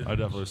 Yeah. I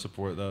definitely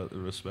support that,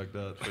 respect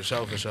that. For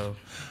sure.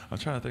 I'm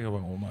trying to think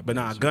about one of my But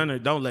nah, Gunner,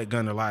 don't let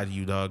Gunner lie to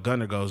you, dog.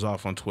 Gunner goes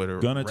off on Twitter.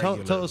 Gunner,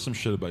 tell us some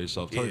shit about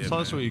yourself. Tell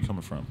us where you're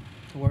coming from.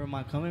 Where am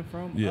I coming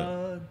from?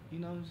 Yeah.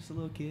 Just a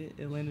little kid,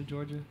 Atlanta,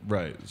 Georgia.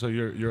 Right. So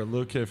you're a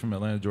little kid from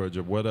Atlanta,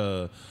 Georgia. What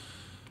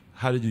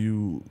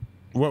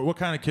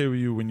kind of kid were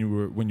you when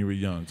you were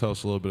young? Tell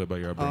us a little bit about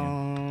your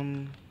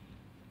upbringing.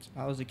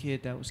 I was a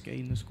kid that was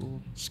skating to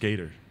school.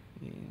 Skater.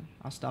 Yeah.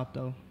 I stopped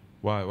though.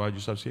 Why'd you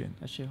stop skating?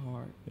 That shit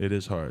hard. It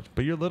is hard.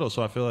 But you're little,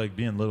 so I feel like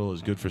being little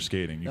is good for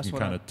skating. You can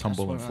kind of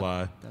tumble and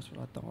fly. That's what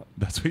I thought.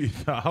 That's what you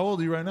thought. How old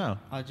are you right now?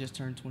 I just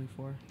turned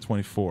 24.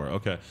 24,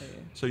 okay. Yeah.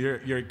 So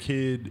you're a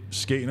kid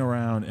skating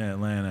around in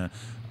Atlanta.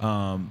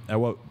 At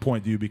what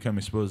point do you become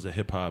exposed to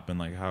hip hop, and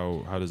like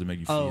how does it make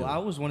you feel? Oh, I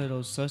was one of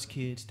those sus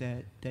kids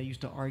that used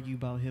to argue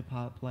about hip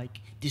hop,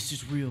 like this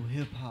is real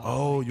hip hop.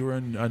 Oh, like, you were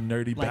a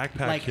nerdy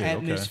backpack like kid.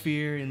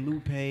 Atmosphere and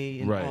Lupe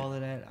and Right. all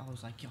of that. I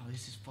was like, yo,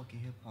 this is fucking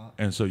hip hop.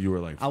 And so you were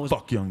like,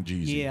 fuck Young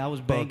Jeezy. Yeah, I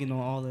was banging on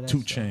all of that.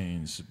 2 stuff.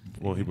 Chainz.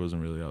 Well, he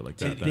wasn't really out like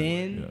that.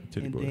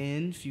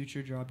 Then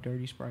Future dropped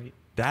Dirty Sprite.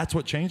 That's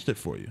what changed it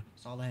for you.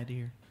 That's all I had to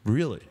hear.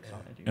 Really? That's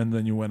all I had to hear. And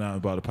then you went out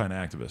and bought a pint of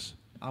Activist.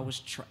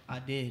 I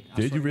did.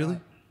 Did you really?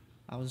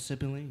 I was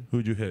sipping lean.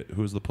 Who'd you hit?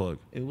 Who was the plug?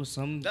 It was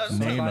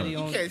somebody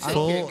on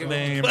full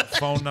name,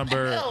 phone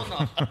number.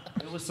 Hell no.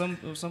 It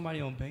was somebody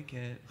on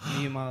Bankhead.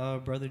 Me and my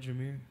brother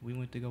Jameer, we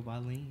went to go buy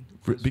lean.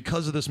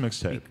 Because of this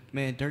mixtape.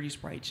 Man, Dirty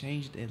Sprite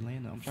changed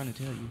Atlanta. I'm trying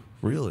to tell you.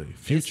 Really?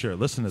 Future,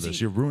 listen to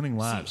this. You're ruining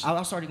lives.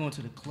 I started going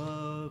to the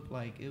club.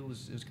 Like it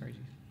was crazy.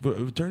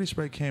 But Dirty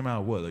Sprite came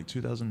out what, like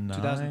 2009?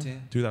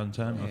 2010.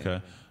 2010. Yeah.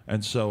 Okay.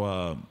 And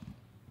so,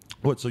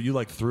 what? So you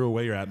like threw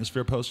away your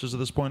Atmosphere posters at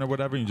this point, or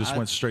whatever? And you just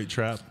went straight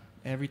trap.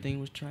 Everything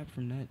was trapped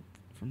from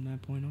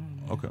that point on.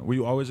 Man. Okay. Were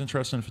you always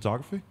interested in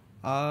photography?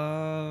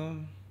 I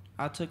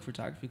took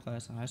photography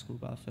class in high school,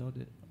 but I failed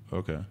it.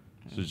 Okay.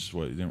 So just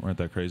what? You weren't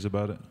that crazy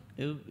about it?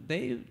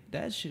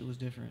 That shit was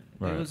different.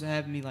 Right. They was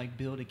having me like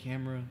build a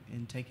camera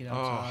and take it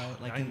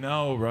outside. Like I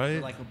know, right?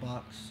 Like a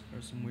box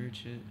or some weird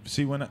shit.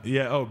 See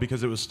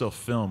because it was still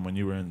film when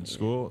you were in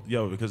school.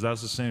 Yo, because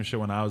that's the same shit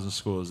when I was in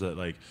school. Is that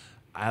like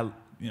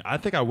I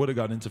think I would have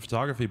got into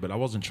photography, but I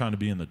wasn't trying to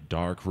be in the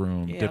dark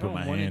room, dipping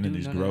my hand in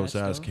these gross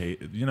ass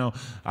cases. You know,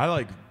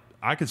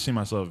 I could see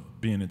myself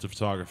being into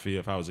photography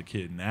if I was a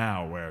kid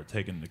now, where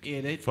taking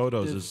the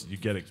photos is you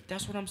get it.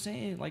 That's what I'm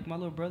saying. Like my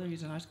little brother,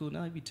 he's in high school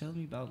now. He be telling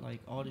me about like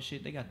all the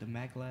shit. They got the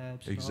Mac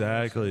labs.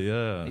 Exactly.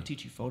 Yeah. They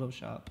teach you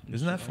Photoshop.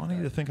 Isn't that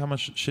funny to think how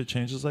much shit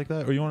changes like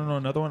that? Or you want to know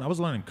another one? I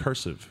was learning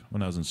cursive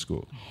when I was in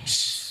school.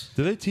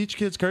 Do they teach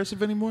kids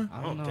cursive anymore?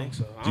 I don't think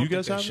so. Do you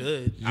guys have?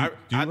 Should. Do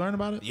you learn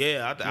about it?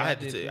 Yeah, I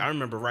had to. I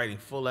remember writing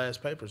full ass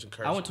papers in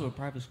cursive. I went to a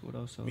private school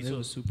though, so it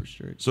was super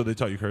strict. So they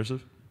taught you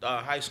cursive?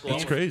 High school.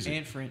 That's crazy.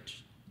 And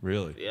French.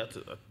 Really? Yeah.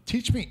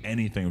 Teach me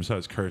anything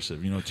besides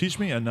cursive. You know, teach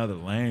me another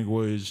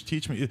language.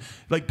 Teach me,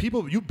 like,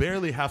 people. You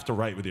barely have to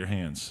write with your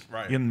hands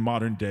in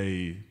modern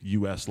day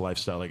U.S.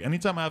 lifestyle. Like,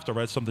 anytime I have to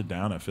write something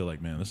down, I feel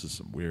like, man, this is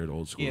some weird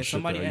old school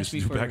shit that I used to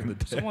do back in the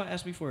day. Someone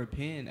asked me for a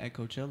pen at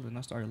Coachella, and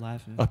I started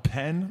laughing. A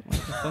pen? What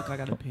the fuck? I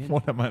got a pen.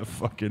 What am I, a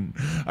fucking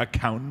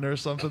accountant or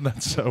something?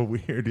 That's so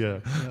weird.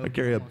 Yeah, I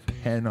carry a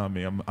pen on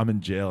me. I'm in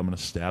jail. I'm gonna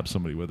stab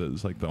somebody with it.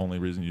 It's like the only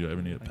reason you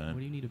ever need a pen. What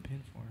do you need a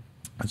pen for?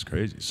 That's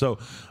crazy. So,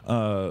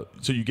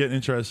 so you get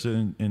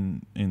interested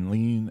in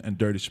lean and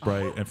Dirty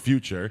Sprite and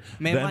Future.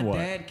 Man, then my what?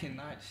 dad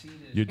cannot see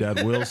this. Your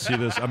dad will see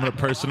this. I'm gonna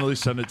personally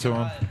send it to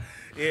him.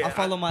 Yeah, I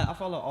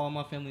follow all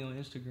my family on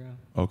Instagram.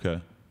 Okay.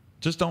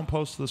 Just don't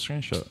post the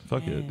screenshot.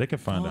 Fuck it. They can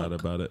find out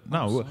about it.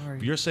 No,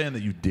 you're saying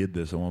that you did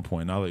this at one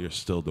point. Now that you're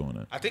still doing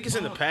it. I think it's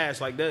in the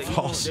past. Like that,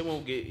 they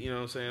won't get. You know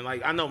what I'm saying?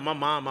 Like I know my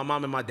mom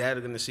and my dad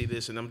are gonna see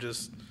this, and I'm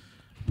just.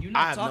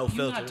 I have no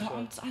filter.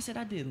 I said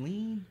I did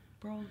lean,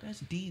 bro. That's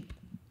deep.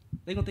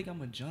 They gonna think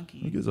I'm a junkie.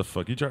 Who gives a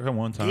fuck? You tried it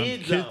one time.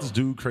 Kids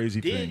do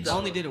crazy things. I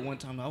only did it one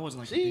time. I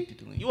wasn't like addicted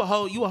to lean. You a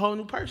whole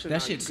new person.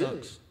 That shit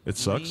sucks. It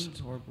sucks.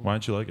 Why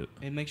don't you like it?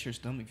 It makes your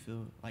stomach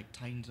feel like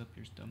tightens up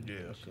your stomach.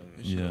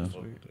 Yeah.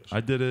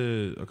 I did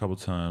it a couple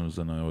times,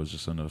 and I always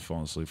just ended up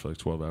falling asleep for like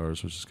 12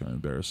 hours, which is kind of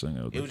embarrassing.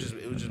 It would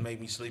just make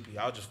me sleepy.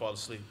 I would just fall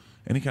asleep.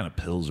 Any kind of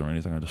pills or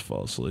anything, I just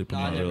fall asleep.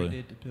 I never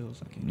did the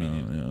pills.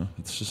 Yeah.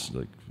 It's just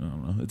like, I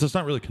don't know. It's just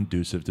not really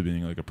conducive to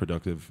being like a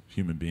productive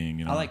human being.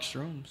 You know? I like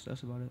shrooms.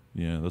 That's about it.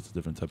 Yeah, that's a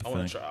different type of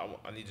thing.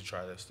 I need to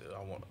try that still.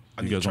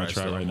 You guys want to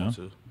try it right now?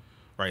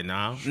 Right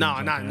now? No.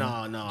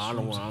 I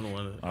don't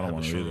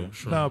want to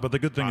either. No, but the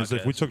good thing is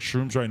if we took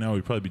shrooms right now,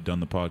 we'd probably be done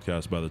the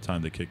podcast by the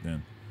time they kicked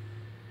in.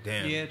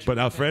 Damn. Yeah, but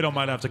Alfredo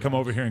might have to come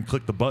over here and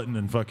click the button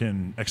and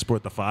fucking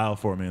export the file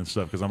for me and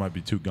stuff because I might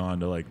be too gone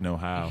to like know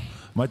how. I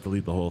might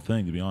delete the whole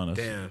thing, to be honest.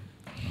 Damn.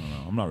 I don't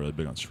know. I'm not really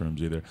big on shrooms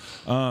either.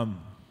 All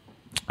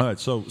right,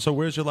 so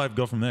where's your life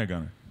go from there,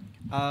 Gunner?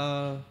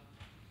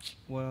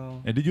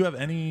 Well. And did you have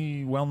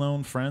any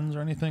well-known friends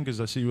or anything?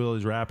 Because I see you with all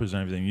these rappers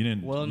and everything. You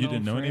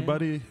didn't know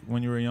anybody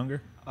when you were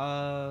younger?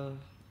 I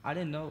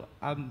didn't know.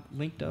 I'm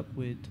linked up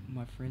with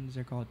my friends.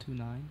 They're called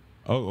 29.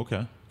 Oh,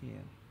 okay. Yeah.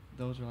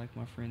 Those are like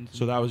my friends.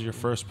 So that was your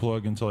first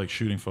plug into like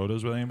shooting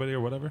photos with anybody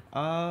or whatever?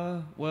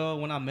 Well,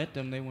 when I met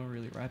them, they weren't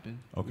really rapping.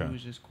 Okay. It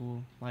was just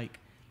cool. Like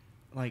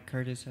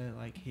Curtis had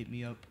like hit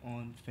me up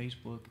on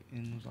Facebook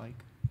and was like,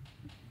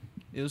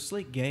 it was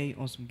slick gay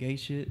on some gay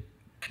shit.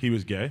 He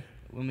was gay?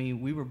 I mean,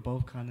 we were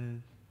both kind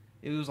of.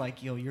 It was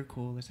like, yo, you're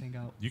cool. Let's hang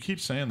out. You keep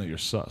saying that you're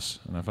sus,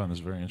 and I find this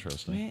very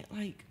interesting. Man,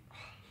 like,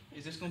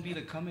 is this gonna be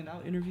the coming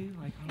out interview?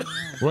 Like, I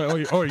don't know.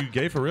 Wait, are you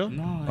gay for real?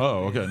 No. Oh,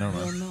 okay, never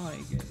mind. No, I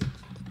ain't gay.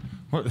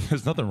 Well,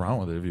 there's nothing wrong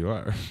with it if you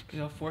are. You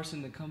know,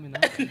 forcing the coming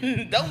out.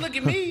 Don't look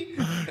at me.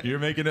 You're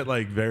making it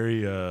like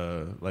very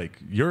like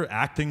you're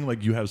acting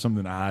like you have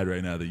something to hide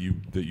right now that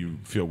you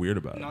feel weird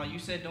about. No, you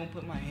said don't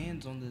put my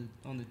hands on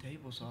the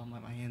table, so I'm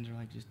like my hands are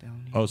like just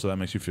down here. Oh, so that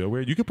makes you feel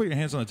weird? You can put your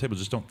hands on the table,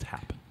 just don't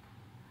tap.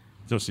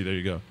 So see, there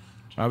you go.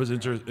 I was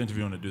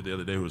interviewing a dude the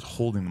other day who was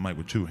holding the mic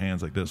with two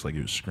hands like this, like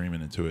he was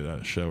screaming into it at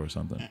a show or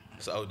something.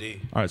 It's OD.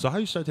 All right, so how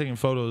you start taking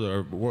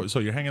photos? Or so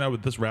you're hanging out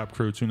with this rap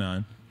crew,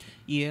 29.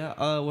 Yeah,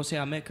 well, say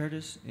I met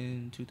Curtis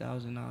in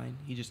 2009.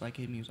 He just like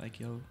hit me. He was like,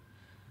 "Yo,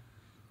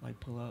 like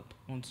pull up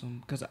on some,"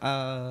 because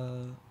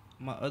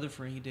my other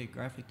friend he did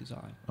graphic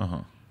design. Uh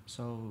huh.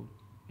 So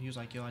he was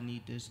like, yo, I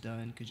need this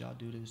done. Could y'all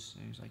do this?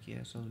 And he was like, yeah.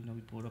 So,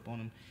 we pulled up on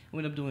him. We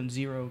ended up doing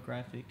 0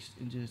 graphics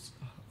and just...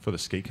 For the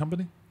skate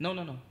company?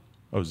 No.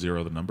 Oh,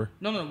 0 the number?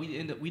 No. We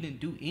didn't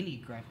do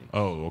any graphics.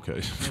 Oh,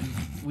 okay.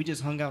 And we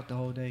just hung out the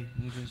whole day.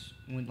 We just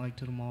went like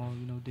to the mall,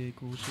 did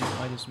cool shit,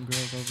 invited some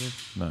girls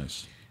over.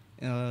 Nice.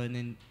 And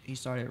then he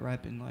started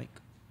rapping like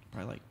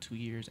probably like 2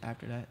 years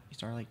after that. He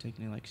started like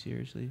taking it like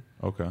seriously.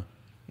 Okay.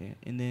 Yeah.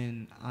 And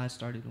then I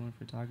started doing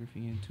photography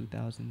in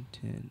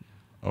 2010.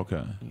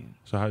 Okay. Yeah.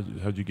 So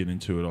how'd you get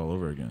into it all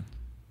over again?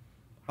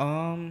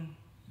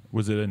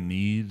 Was it a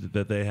need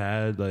that they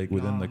had like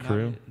within the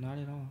crew? Not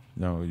at all.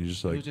 No, you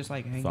just like, it was just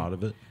like hanging. thought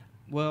of it?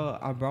 Well,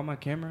 I brought my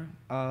camera.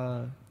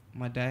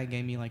 My dad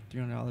gave me like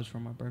 $300 for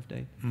my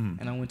birthday,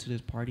 and I went to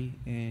this party,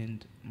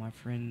 and my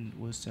friend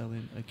was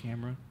selling a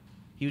camera.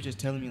 He was just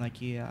telling me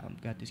like, yeah,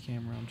 I've got this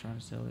camera, I'm trying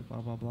to sell it,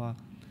 blah blah blah.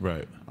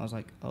 Right. I was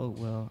like, oh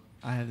well,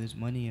 I have this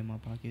money in my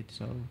pocket,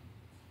 so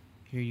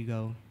here you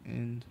go,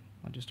 and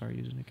I just started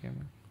using the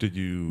camera. Did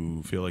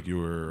you feel like you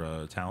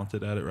were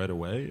talented at it right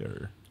away,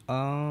 or?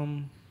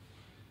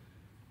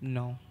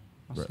 No,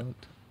 I Right.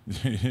 sucked.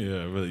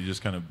 Yeah, really. You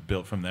just kind of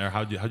built from there.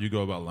 How'd you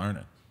go about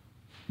learning?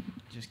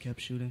 Just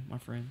kept shooting. My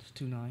friends,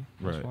 2'9".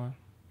 Right. That's why.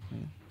 Yeah.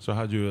 So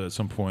how'd you at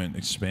some point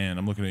expand?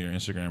 I'm looking at your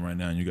Instagram right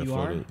now, and you got You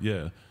photos. are?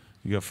 Yeah,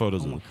 you got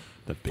photos of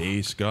the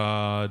Bass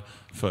God,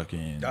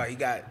 fucking Dog, he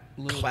got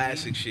Lil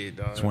classic B. shit,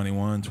 dog.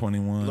 21,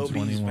 Lil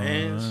B's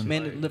Vans.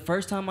 Man, the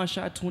first time I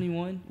shot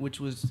 21, which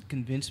was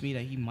convinced me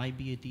that he might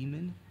be a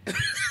demon.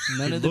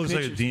 None He of the looks like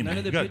a pictures, demon. none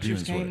of You the got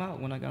pictures demon came sweat. out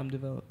when I got them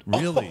developed.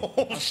 Really?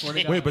 I swear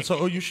to God. Wait, but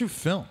so you shoot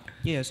film?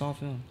 Yeah, it's all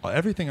film. Oh,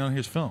 everything on here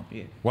is film.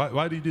 Yeah.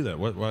 Why do you do that?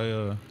 Why?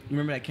 You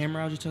remember that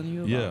camera I was just telling you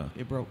about? Yeah.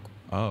 It broke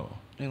Oh.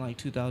 in like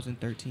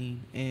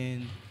 2013,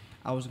 and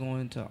I was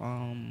going to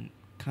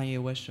Kanye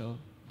West show,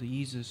 the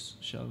Yeezus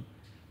show,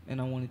 and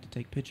I wanted to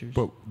take pictures.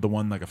 But the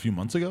one like a few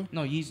months ago?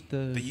 No, The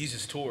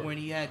Yeezus tour. when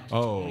he had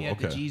Oh, the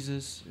okay.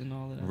 Jesus and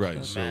all of that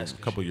Right. stuff. So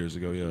a couple years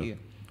ago, yeah. Yeah.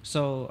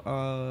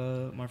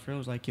 So my friend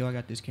was like, "Yo, I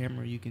got this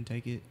camera. You can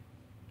take it."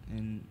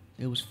 And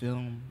it was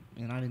film,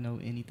 and I didn't know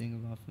anything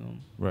about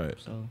film. Right.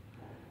 So.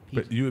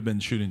 But you had been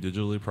shooting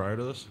digitally prior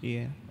to this?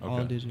 Yeah, all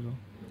Okay. digital.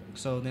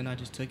 So then I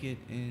just took it,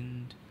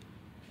 and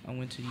I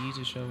went to the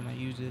Yeezus show, and I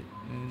used it,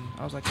 and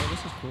I was like, "Oh,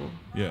 this is cool."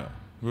 Yeah.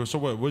 Well, so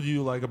what do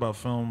you like about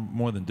film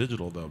more than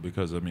digital though?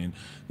 Because I mean,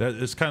 that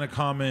it's kind of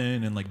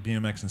common in like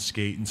BMX and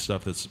skate and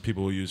stuff that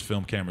people will use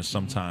film cameras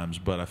sometimes,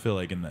 but I feel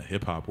like in the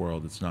hip hop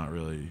world, it's not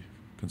really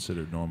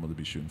considered normal to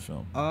be shooting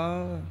film.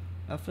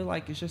 I feel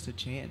like it's just a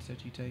chance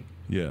that you take.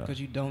 Yeah.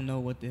 Because you don't know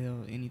what the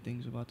hell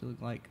anything's about to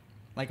look like.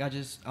 Like I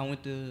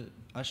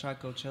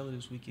shot Coachella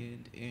this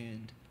weekend,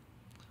 and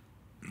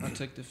I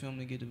took the film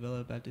to get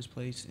developed at this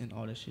place, and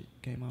all that shit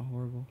came out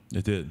horrible.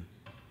 It did.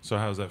 So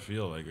how does that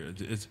feel? Like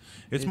it's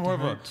It more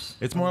hurts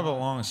of a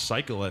long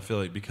cycle. I feel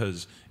like,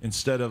 because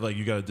instead of like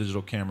you got a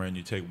digital camera and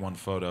you take one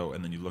photo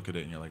and then you look at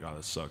it and you're like, oh,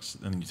 that sucks.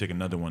 And then you take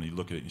another one and you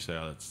look at it and you say,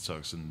 oh, that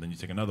sucks. And then you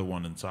take another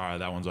one and it's all right.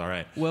 That one's all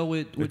right. Well,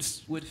 with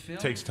film, It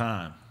takes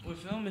time. With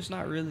film, it's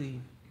not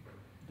really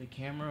the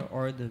camera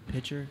or the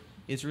picture.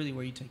 It's really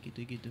where you take it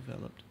to get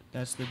developed.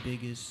 That's the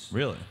biggest.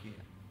 Really? Yeah.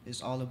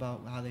 It's all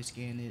about how they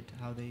scan it,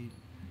 how they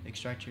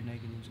extract your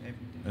negatives,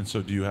 everything. And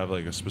so do you have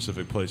like a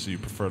specific place that you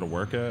prefer to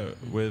work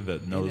with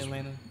that knows? In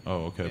Atlanta.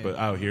 Oh, okay. Yeah. But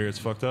out here it's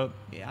fucked up?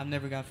 Yeah, I've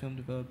never got film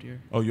developed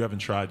here. Oh, you haven't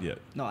tried yet?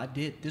 No, I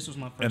did. This was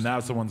my first And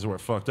that's the time. ones that were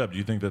fucked up. Do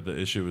you think that the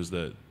issue is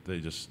that they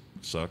just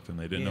sucked and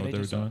they didn't know what they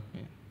were just doing? suck.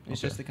 Yeah. It's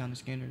Okay. just the kind of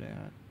scanner they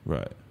had.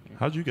 Right. Yeah.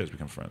 How'd you guys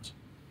become friends?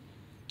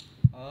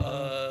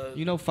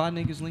 You know, 5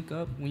 niggas link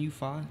up. When you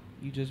 5,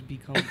 you just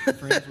become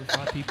friends with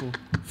 5 people.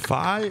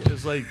 Fi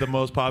is like the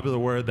most popular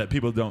word that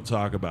people don't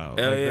talk about.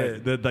 Hell like yeah.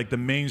 that like the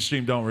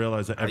mainstream don't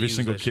realize that I every use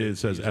single that kid shit.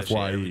 says Use that shit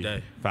every FYE.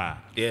 day. Fi.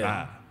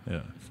 Yeah. Fi.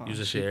 Yeah. 5. Use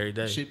that shit every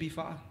day. Should be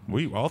 5.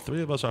 We all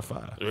three of us are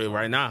fi.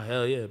 Right now,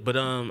 hell yeah. But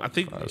I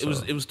think That's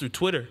it was through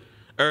Twitter,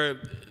 or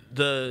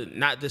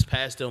not this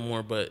past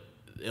Illmore, but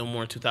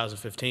Illmore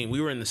 2015.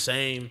 We were in the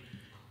same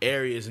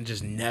areas and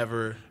just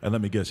never. And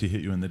let me guess, he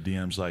hit you in the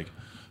DMs like,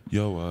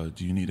 yo,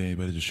 do you need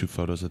anybody to shoot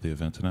photos at the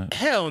event tonight?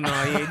 Hell no,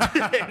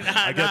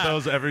 I get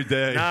those every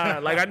day. Nah,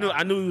 like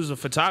I knew he was a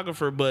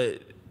photographer,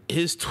 but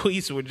his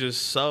tweets were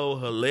just so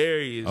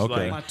hilarious. Okay.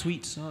 Like, My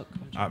tweets suck.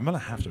 I'm gonna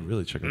have to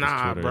really check out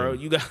nah, his Twitter. bro,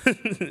 you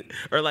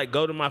got or like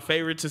go to my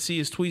favorite to see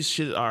his tweets.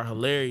 Shit are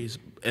hilarious.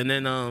 And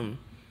then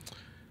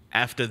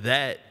after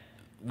that,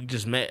 we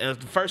just met. And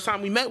the first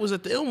time we met was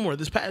at the Illmore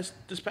this past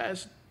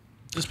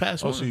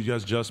Oh, one. so you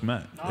guys just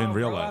met in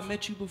real life? I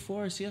met you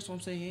before. See, that's what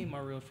I'm saying. He ain't my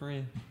real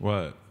friend.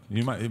 What?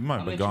 He might have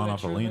met been you gone at off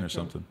a True lean or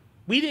Electro. something.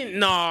 We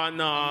didn't. I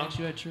met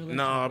you at True Electro,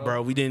 Nah,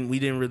 bro. We didn't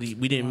meet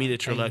at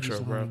True Hey, Electro,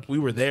 he's bro. lying. We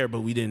were there, but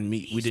we didn't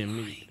meet. We didn't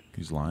meet.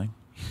 He's lying.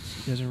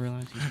 He doesn't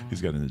realize he's lying.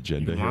 He's got an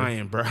agenda here.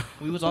 Lying, bro.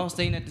 We was all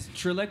staying at this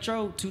True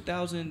Electro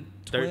 2012.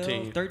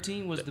 13.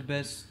 13 was the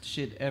best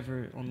shit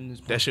ever on this.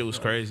 That shit was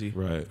crazy.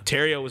 Right.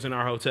 Terrio was in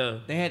our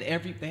hotel. They had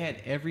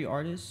every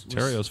artist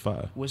Terrio's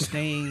fi. was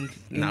staying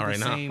in Not the right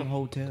now. same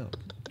hotel.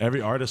 Every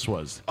artist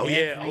was. Oh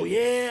yeah.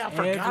 I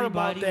forgot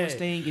about Everybody that. was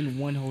staying in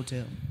one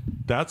hotel.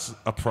 That's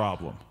a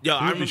problem. Yo,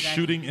 I I'm would be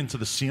shooting into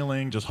the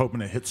ceiling, just hoping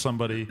to hit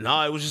somebody.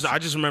 No, it was just. I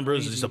just remember it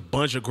was just a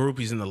bunch of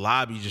groupies in the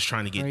lobby just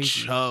trying to get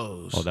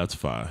chose. Oh, that's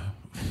fire.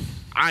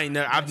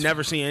 I've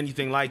never seen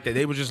anything like that.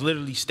 They were just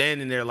literally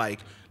standing there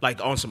like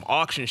on some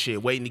auction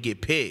shit, waiting to get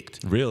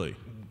picked. Really?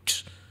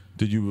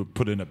 Did you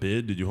put in a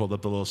bid? Did you hold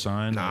up the little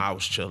sign? Nah, I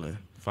was chilling.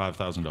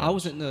 $5,000. I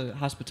was in the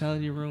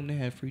hospitality room. They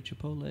had free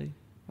Chipotle.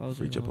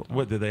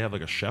 What, did they have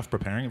like a chef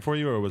preparing it for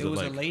you, or was it like?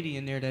 It was a lady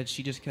in there that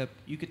she just kept.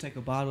 You could take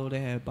a bottle. They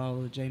had a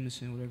bottle of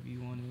Jameson, whatever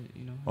you wanted.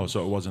 You know. Oh,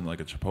 so it wasn't like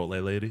a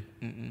Chipotle lady.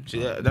 See,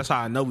 that's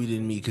how I know we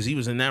didn't meet, because he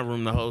was in that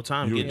room the whole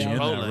time getting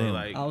Chipotle.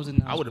 Like I was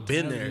in. I would have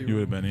been there. You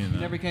would have been in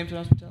there. Never came to the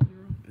hospitality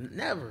room.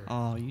 Never.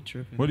 Oh, you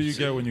tripping? What do you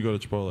get when you go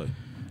to Chipotle?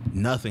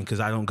 Nothing,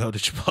 because I don't go to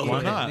Chipotle.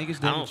 Why not?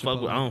 Niggas I don't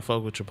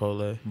fuck with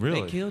Chipotle.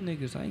 Really? They kill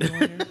niggas. I ain't going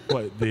there.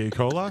 What, the E.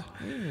 coli?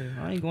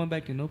 Yeah, I ain't going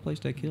back to no place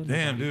that killed.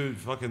 Damn, dude,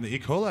 fucking the E.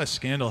 coli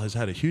scandal has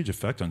had a huge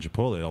effect on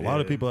Chipotle. A lot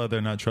of people out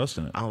there not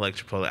trusting it. I don't like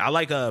Chipotle. I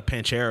like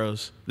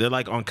Pancheros. They're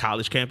like on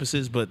college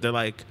campuses, but they're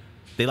like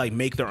they like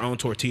make their own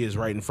tortillas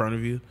right in front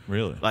of you.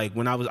 Really? Like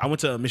when I went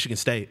to Michigan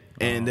State,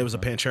 and there was a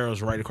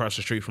Pancheros right across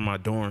the street from my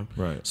dorm.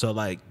 Right. So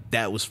like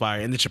that was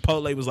fire, and the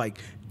Chipotle was like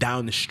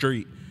down the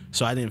street.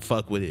 So I didn't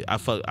fuck with it.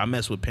 I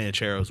messed with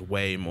Pancheros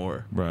way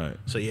more. Right.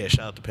 So yeah,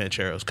 shout out to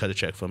Pancheros. Cut a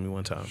check for me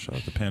one time. Shout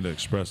out to Panda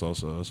Express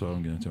also. That's what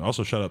I'm getting to.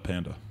 Also, shout out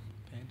Panda.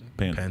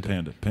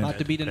 Panda. About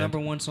to be the number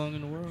 1 song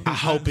in the world. I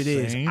hope it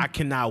is. insane? I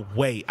cannot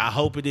wait. I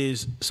hope it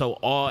is. So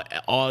all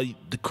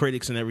the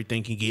critics and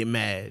everything can get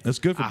mad. That's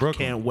good for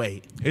Brooklyn. I can't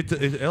wait.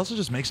 It also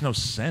just makes no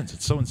sense.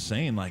 It's so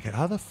insane. Like,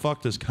 how the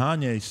fuck does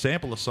Kanye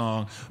sample a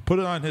song, put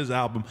it on his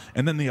album,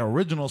 and then the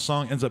original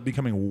song ends up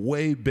becoming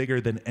way bigger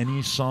than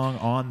any song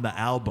on the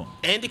album?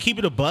 And to keep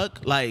it a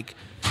buck, like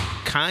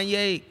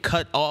Kanye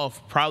cut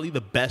off probably the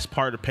best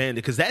part of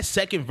Panda, because that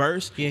second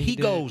verse, he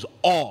goes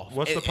off.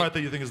 What's the part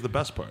that you think is the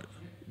best part?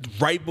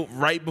 Right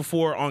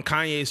before on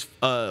Kanye's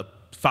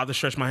Father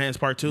Stretch My Hands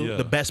Part 2,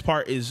 the best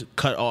part is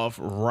cut off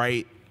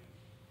right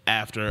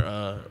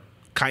after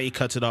Kanye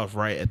cuts it off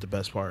right at the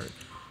best part.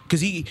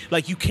 Because he,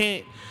 like, you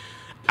can't,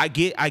 I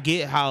get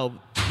how,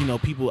 you know,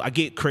 people, I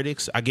get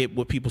critics, I get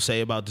what people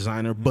say about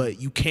Designer,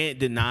 but you can't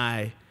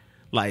deny,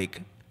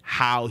 like,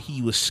 how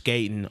he was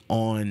skating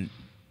on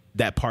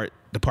that part,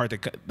 the part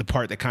that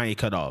Kanye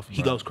cut off.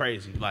 He goes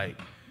crazy. Like,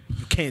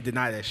 you can't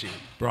deny that shit.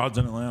 Broads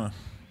in Atlanta.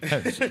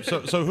 Hey,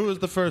 so who was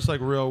the first like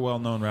real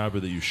well-known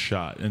rapper that you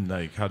shot, and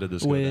like how did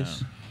this go down?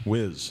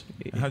 Wiz.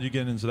 How'd you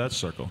get into that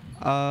circle?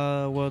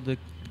 Well, the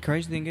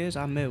crazy thing is,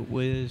 I met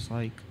Wiz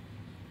like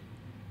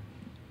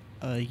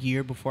a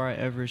year before I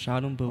ever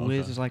shot him, but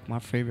Wiz is like my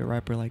favorite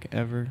rapper like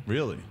ever.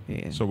 Really?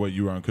 Yeah. So what,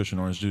 you were on Cushion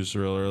Orange Juice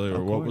real early,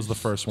 or what was the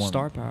first one?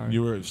 Star Power.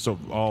 You were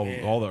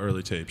all the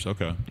early tapes.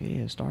 Okay.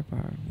 Yeah, Star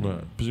Power.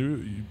 But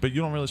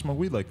you don't really smoke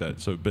weed like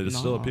that. So, but it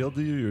still appealed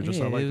to you. You're just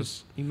not like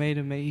this.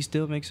 He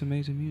still makes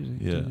amazing music.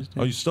 Yeah.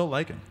 Oh, you still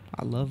like him?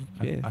 I love.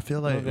 Yeah. I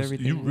feel like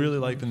you really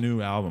like the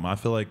new album. I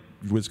feel like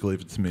Wiz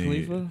Khalifa to me.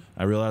 Khalifa?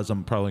 I realize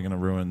I'm probably going to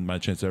ruin my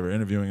chance of ever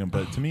interviewing him,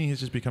 but to me, he's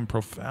just become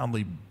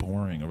profoundly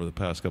boring over the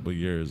past couple of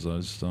years. I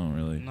just don't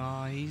really.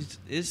 Nah, but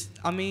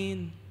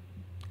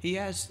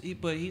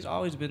he's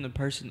always been a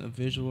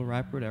visual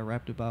rapper that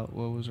rapped about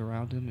what was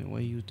around him and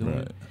what he was doing.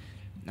 Right.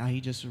 Now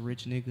he just a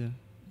rich nigga.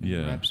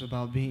 Yeah. Raps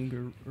about being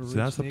a rich See,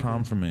 that's the nigga.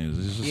 problem for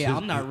me.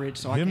 I'm not rich,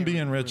 so him I can't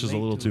being rich is a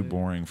relate little to too it.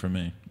 boring for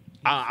me.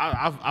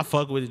 I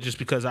fuck with it just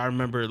because I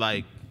remember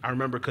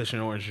Cushion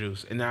Orange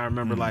Juice, and then I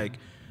remember like,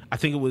 I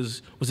think it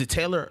was it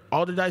Taylor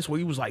Alderdice where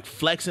he was like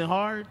flexing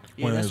hard.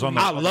 Yeah, when it was on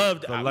I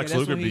loved the Lex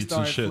Luger beats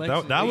and shit.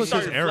 That was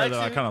his era that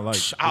I kind of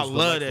liked. I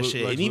love that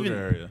shit. Lex And even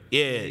Luger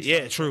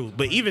yeah, true.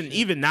 But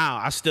even now,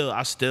 I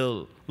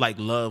still like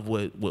love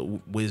what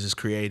Wiz is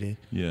creating.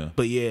 Yeah.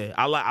 But yeah,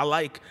 I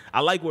like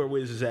where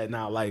Wiz is at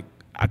now. Like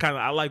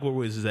I like where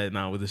Wiz is at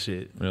now with the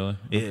shit. Really?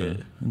 Yeah.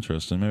 Okay.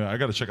 Interesting. Maybe I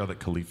got to check out that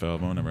Khalifa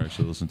album. I never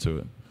actually listened to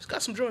it. It's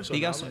got some joints. He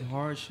got some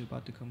hard shit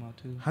about to come out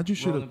too. How'd you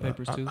shoot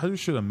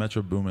Rolling a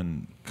Metro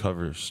Boomin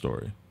cover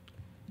story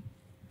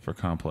for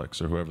Complex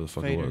or whoever the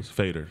fuck it was?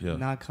 Fader, yeah.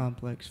 Not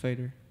Complex,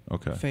 Fader.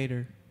 Okay.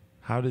 Fader.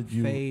 How did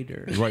you?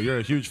 Fader. Right, you're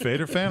a huge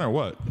Fader fan or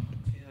what?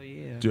 Hell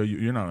yeah.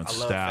 You're not on I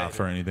love staff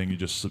Fader. or anything. You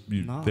just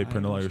No, they I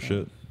print all your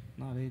understand.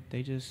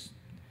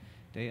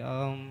 shit.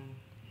 No,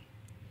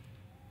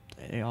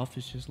 their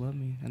office just love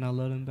me, and I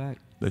love them back.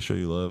 They show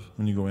you love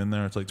when you go in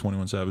there. It's like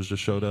 21 Savage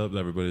just showed up.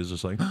 Everybody's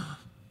just like,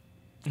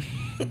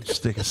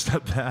 just take a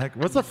step back.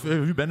 Have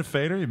you been to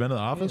Fader? You been to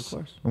the office? Yeah,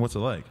 of course. And what's it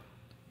like?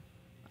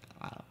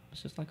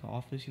 It's just like an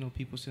office,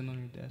 people sitting on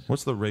your desk.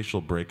 What's the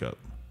racial breakup?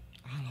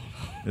 I don't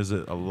know. Is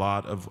it a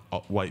lot of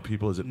white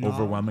people? Is it No.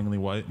 overwhelmingly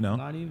white? No,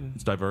 Not even.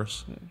 It's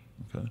diverse. Yeah.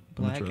 Okay, I'm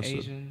Black, interested.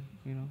 Asian,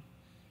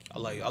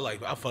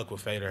 I fuck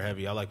with Fader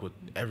heavy. I like what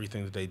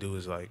everything that they do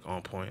is like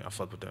on point. I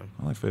fuck with them.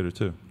 I like Fader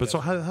too. But so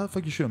how the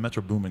fuck you shoot a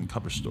Metro Boomin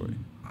cover story?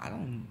 I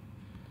don't.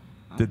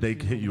 Did they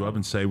hit you up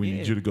and say, we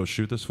need you to go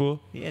shoot this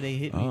fool? Yeah, they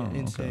hit me Oh,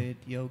 and okay. said,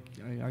 "Yo,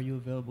 are you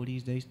available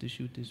these days to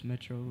shoot this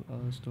Metro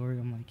story?"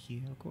 I'm like,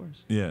 "Yeah, of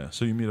course." Yeah.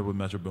 So you meet up with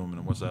Metro Boomin,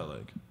 and what's that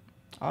like?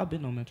 I've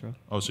been on Metro.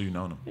 Oh, so you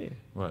know him? Yeah.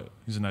 Right.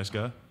 He's a nice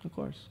guy? Of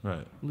course.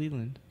 Right.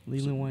 Leland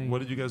Wayne. What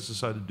did you guys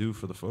decide to do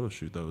for the photo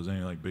shoot, though? Was there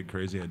any, like, big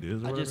crazy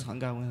ideas or I whatever? just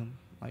hung out with him,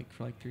 like,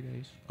 for, like, 3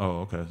 days.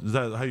 Oh, okay. Is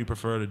that how you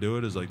prefer to do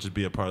it? Is, like, just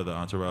be a part of the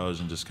entourage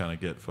and just kind of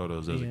get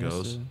photos as it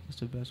goes? That's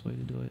the best way to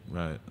do it.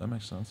 Right. That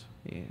makes sense.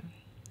 Yeah.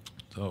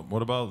 So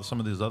what about some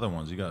of these other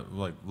ones? You got,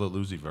 like, Lil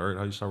Uzi Vert.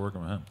 How you start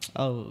working with him?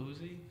 Oh,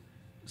 Uzi?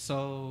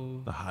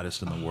 So... The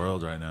hottest in the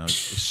world right now.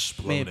 It's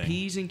exploding. Man,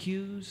 P's and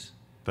Q's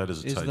that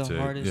is a tight the tape.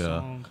 hardest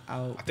song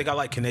out. I think I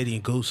like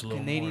Canadian Goose a little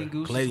Canadian more.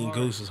 Goose Canadian is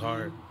Goose is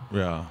hard.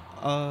 Yeah.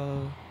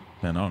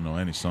 Man, I don't know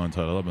any song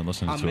title. I've been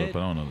listening to it, but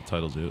I don't know the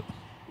titles yet.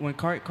 When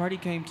Cardi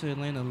came to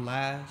Atlanta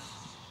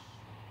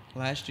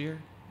last year,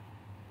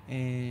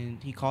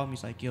 and he called me,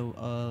 he's like,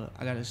 yo,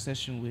 I got a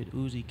session with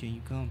Uzi, can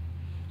you come?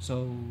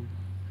 So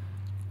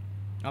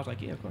I was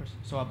like, yeah, of course.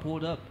 So I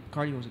pulled up.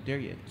 Cardi wasn't there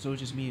yet, so it was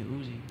just me and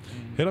Uzi.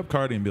 And Hit up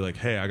Cardi and be like,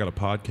 hey, I got a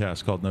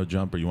podcast called No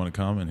Jumper. You want to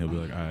come? And he'll be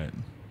like, all right.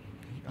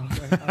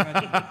 Okay, I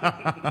got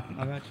you.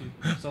 I got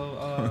you.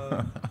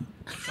 So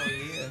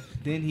yeah.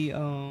 Then he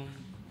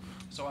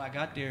so I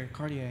got there,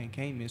 Cardi hadn't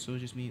came in, so it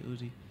was just me and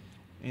Uzi.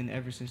 And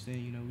ever since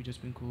then, you know, we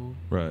just been cool.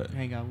 Right.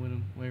 Hang out with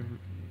him, wherever,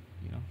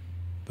 you know.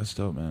 That's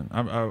dope, man.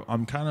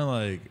 I'm kind of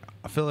like,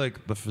 I feel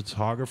like the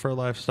photographer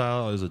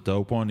lifestyle is a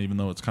dope one, even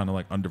though it's kind of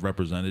like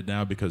underrepresented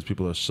now because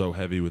people are so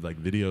heavy with like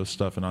video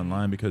stuff and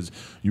online, because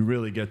you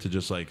really get to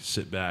just like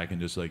sit back and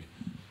just like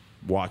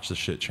watch the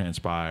shit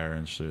transpire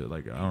and shit.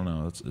 Like, I don't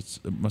know, it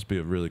must be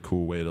a really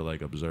cool way to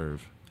like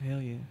observe.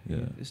 Hell yeah. Yeah.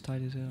 It's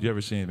tight as hell. You ever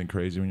see anything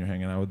crazy when you're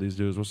hanging out with these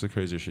dudes? What's the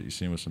craziest shit you've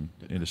seen with some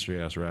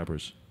industry ass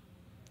rappers?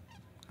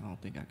 I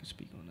don't think I can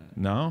speak on that.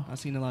 No? I've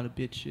seen a lot of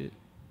bitch shit.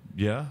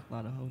 Yeah? A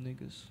lot of hoe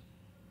niggas.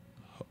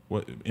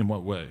 What? In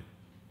what way?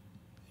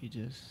 You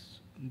just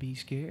be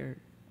scared.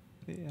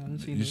 Yeah, I done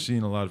seen You've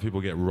seen a lot of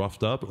people get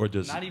roughed up, or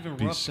just not even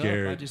be roughed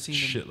scared, up. I just seen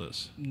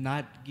shitless. them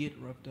not get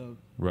roughed up.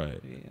 Right.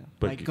 Yeah.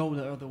 But like go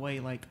the other way.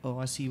 Like, oh,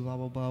 I see blah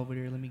blah blah over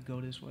there. Let me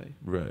go this way.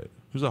 Right.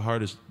 Who's the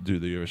hardest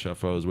dude that you ever shot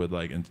photos with?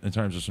 Like in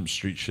terms of some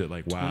street shit.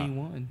 Like wow.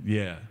 21.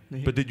 Yeah.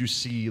 But did you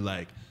see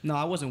like? No,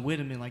 I wasn't with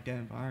him in like that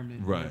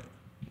environment. Right.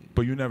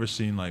 But you never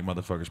seen like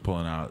motherfuckers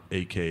pulling out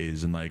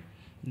AKs and like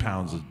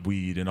pounds of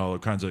weed and all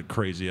kinds of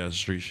crazy ass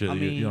street shit. I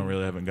mean, you don't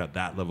really haven't got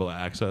that level of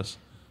access.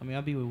 I mean,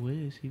 I'll be with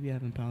Wiz. He be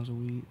having pounds of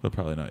weed. But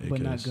probably not AKs.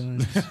 But not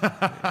guns.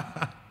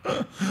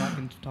 So I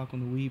can talk on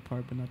the weed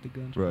part, but not the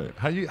guns. Right.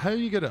 How do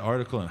you get an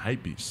article in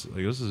Hypebeast?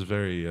 Like this is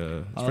very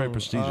very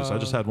prestigious. I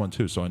just had one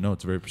too, so I know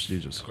it's very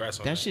prestigious.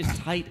 That shit's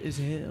tight as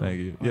hell. Thank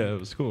you. Like, yeah, it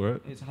was cool,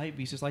 right? It's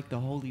Hypebeast. It's like the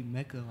holy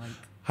mecca. Like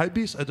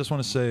Hypebeast, I just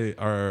want to say,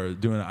 are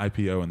doing an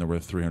IPO and they're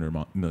worth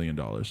 $300 million.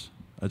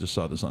 I just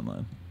saw this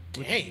online.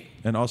 Dang.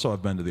 And also,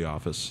 I've been to the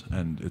office,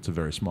 and it's a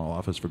very small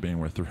office for being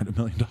worth $300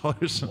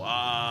 million.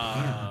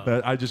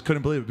 Wow. I just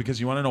couldn't believe it,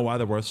 because you want to know why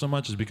they're worth so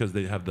much is because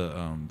they have the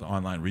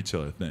online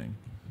retailer thing.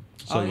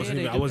 So I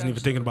wasn't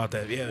even thinking about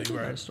that. Yeah,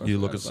 you're right. You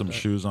look at some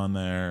shoes on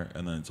there,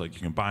 and then it's like you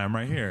can buy them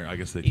right here. I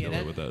guess they kill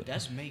it with that.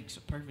 That makes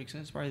perfect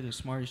sense. Probably the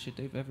smartest shit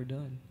they've ever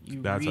done.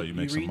 That's how you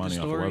make some money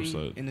off a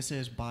website. And it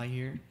says buy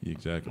here.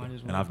 Exactly. Might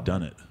as well And I've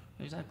done it.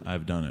 Exactly.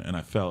 I've done it, and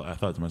I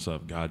thought to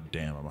myself, God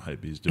damn, I'm a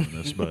hypebeast doing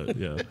this. But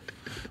yeah.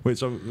 Wait,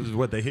 so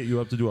what, they hit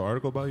you up to do an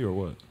article about you or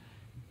what?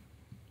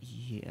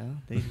 Yeah,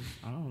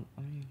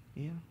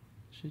 yeah.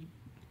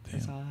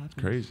 That's how it happens.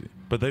 Crazy.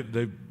 But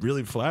they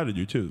really flattered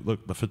you too.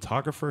 Look, the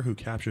photographer who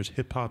captures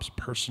hip hop's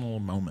personal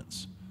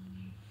moments.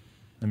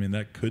 I mean,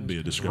 that could be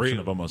a description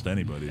of almost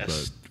anybody, but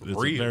it's a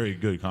very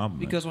good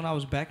compliment. Because when I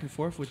was back and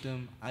forth with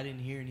them, I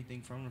didn't hear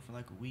anything from them for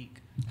like a week.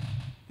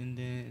 And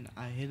then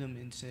I hit him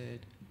and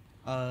said,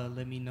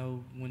 let me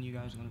know when you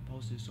guys are going to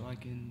post it so I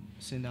can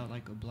send out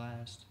like a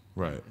blast.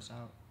 Right. It's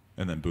out.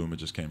 And then boom, it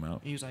just came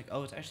out. And he was like,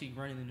 oh, it's actually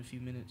running in a few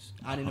minutes.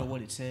 I didn't know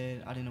what it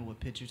said. I didn't know what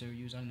pictures they were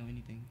using. I didn't know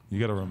anything. You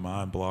got to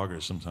remind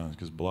bloggers sometimes,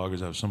 because bloggers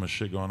have so much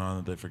shit going on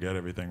that they forget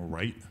everything,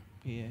 right?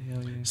 Yeah,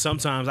 hell yeah.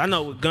 Sometimes I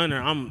know with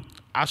Gunner, I'm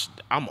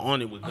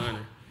on it with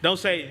Gunner. Don't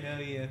say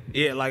hell yeah.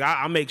 Yeah, like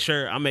I make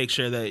sure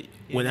that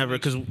whenever,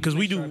 because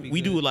we do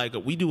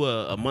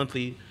a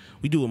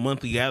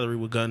monthly gallery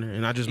with Gunner,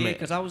 and I just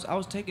because I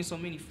was taking so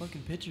many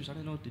fucking pictures, I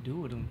didn't know what to do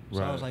with them.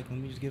 So I was like, let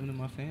me just give them to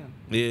my fam.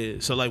 Yeah,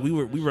 so like we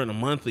run a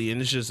monthly,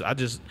 and it's just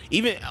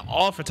even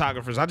all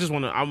photographers, I just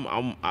want to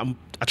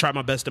I try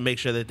my best to make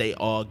sure that they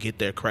all get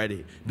their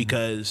credit,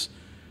 because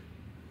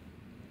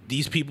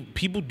these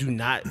people do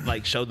not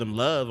like show them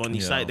love on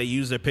these sites. They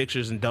use their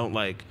pictures and don't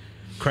like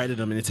credit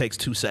them, and it takes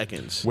 2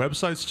 seconds.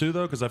 Websites too,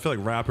 though, because I feel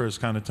like rappers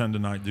kind of tend to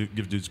not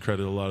give dudes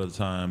credit a lot of the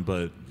time.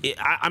 But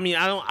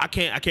I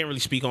can't really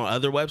speak on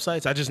other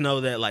websites. I just know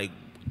that like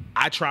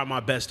I try my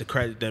best to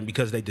credit them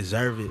because they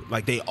deserve it.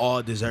 Like they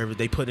all deserve it.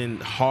 They put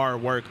in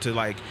hard work to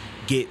like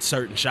get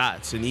certain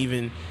shots, and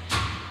even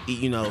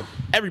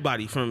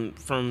everybody from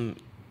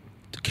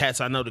the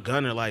cats I know, the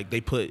Gunner, like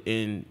they put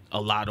in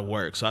a lot of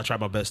work. So I try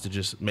my best to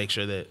just make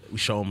sure that we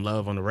show them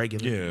love on the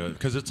regular. Yeah,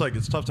 because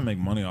it's tough to make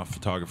money off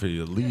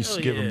photography. At least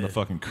give them the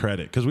fucking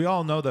credit, because we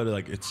all know that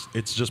like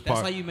it's just part.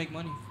 That's how you make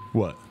money.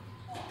 What?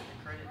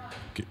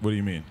 Credit. What do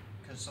you mean?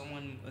 Because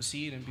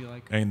see it and be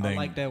like, And I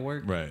like that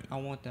work. Right. I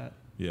want that.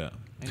 Yeah.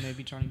 And they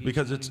be trying to get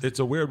because you it's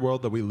a weird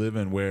world that we live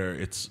in where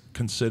it's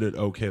considered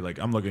okay. Like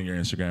I'm looking at your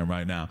Instagram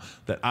right now,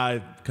 that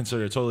I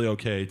consider it totally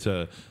okay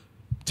to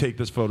take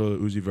this photo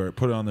of Uzi Vert,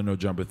 put it on the No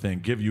Jumper thing,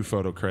 give you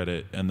photo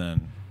credit, and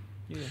then.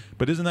 Yeah.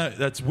 But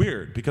that's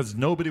weird because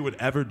nobody would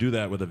ever do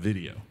that with a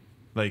video.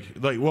 Like,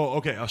 well,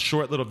 okay, a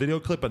short little video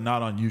clip, but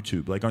not on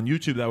YouTube. Like on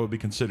YouTube, that would be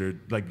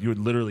considered like you would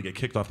literally get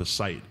kicked off the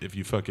site if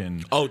you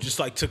fucking just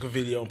like took a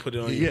video and put it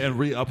on. Yeah, and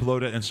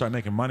re-upload it and start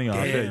making money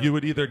off it. You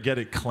would either get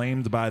it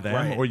claimed by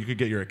them, or you could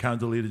get your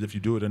account deleted if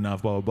you do it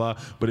enough. Blah blah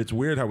blah. But it's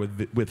weird how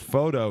with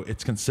photo,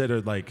 it's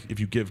considered like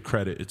if you give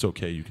credit, it's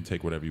okay. You can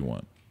take whatever you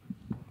want.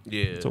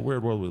 Yeah, it's a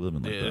weird world we live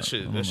in. Like that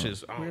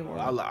shit's.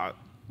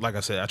 Like I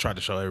said, I try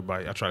to show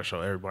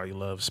everybody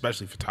love,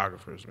 especially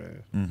photographers,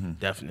 man. Mm-hmm.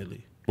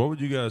 Definitely. What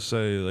would you guys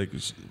say? Like,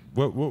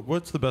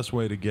 what's the best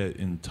way to get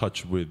in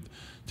touch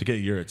to get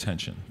your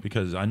attention?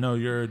 Because I know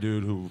you're a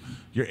dude who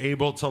you're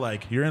able to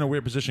like. You're in a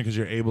weird position because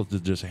you're able to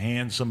just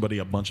hand somebody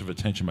a bunch of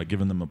attention by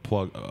giving them a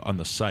plug on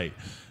the site.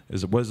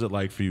 What is it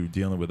like for you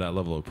dealing with that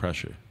level of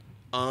pressure?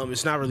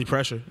 It's not really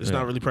pressure. It's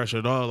not really pressure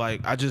at all.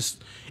 Like I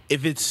just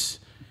if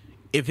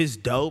it's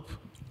dope,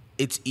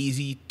 it's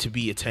easy to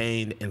be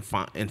attained and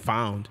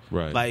found.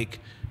 Right. Like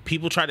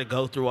people try to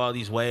go through all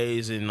these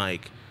ways and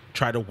like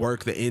try to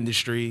work the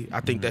industry.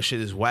 I think that shit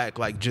is whack.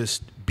 Like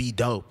just be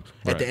dope.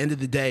 At the end of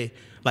the day,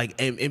 like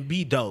and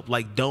be dope.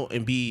 Like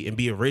don't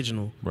be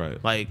original. Right.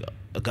 Like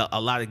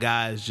a lot of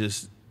guys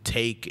just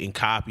take and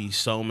copy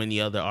so many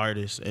other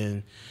artists,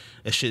 and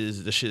that shit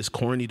is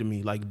corny to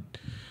me. Like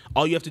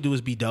all you have to do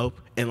is be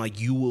dope, and like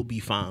you will be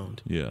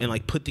found. Yeah. And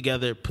like put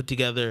together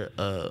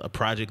a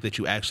project that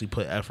you actually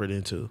put effort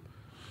into,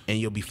 and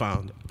you'll be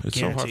found. It's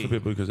so hard for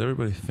people because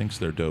everybody thinks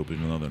they're dope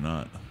even though they're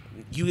not.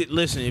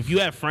 Listen, if you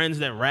have friends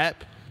that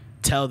rap,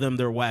 tell them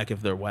they're whack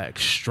if they're whack.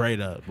 Straight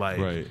up.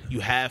 Like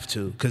you have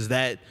to, because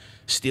that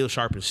steel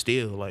sharpens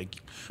steel. Like,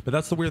 but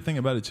that's the weird thing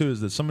about it too,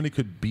 is that somebody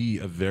could be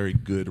a very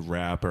good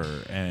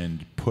rapper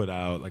and put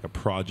out like a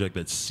project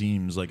that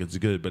seems like it's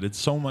good, but it's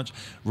so much.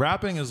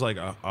 Rapping is like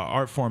a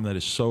art form that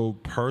is so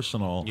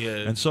personal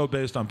and so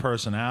based on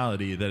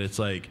personality that it's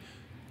like.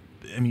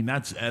 I mean,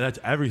 that's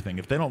everything.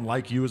 If they don't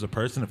like you as a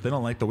person, if they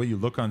don't like the way you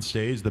look on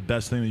stage, the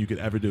best thing that you could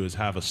ever do is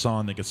have a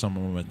song that gets some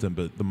momentum,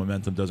 but the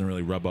momentum doesn't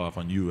really rub off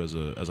on you as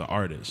an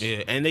artist.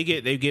 Yeah, and they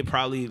get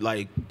probably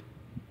like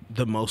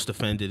the most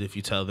offended if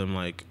you tell them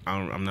like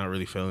I'm not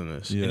really feeling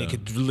this, and it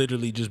could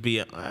literally just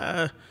be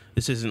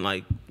this isn't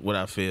like what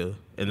I feel,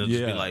 and they'll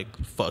just be like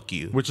fuck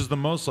you, which is the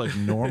most like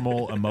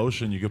normal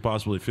emotion you could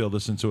possibly feel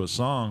listening to a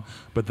song,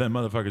 but then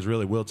motherfuckers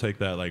really will take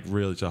that like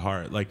really to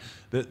heart. Like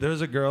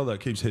there's a girl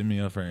that keeps hitting me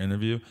up for an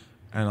interview,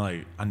 and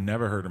like I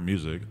never heard her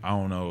music. I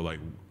don't know like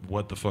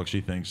what the fuck she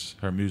thinks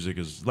her music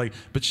is like,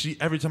 but she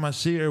every time I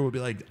see her will be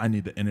like I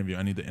need the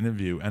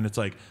interview, and it's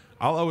like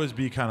I'll always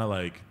be kind of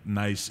like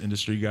nice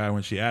industry guy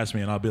when she asks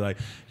me, and I'll be like,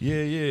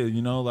 yeah,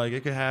 you know, like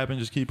it could happen.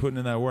 Just keep putting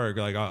in that work.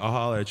 Like I'll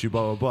holler at you,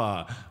 blah,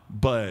 blah, blah.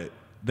 But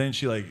then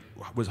she like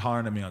was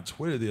hollering at me on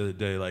Twitter the other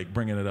day, like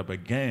bringing it up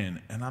again.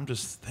 And I'm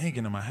just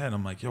thinking in my head,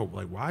 I'm like, yo,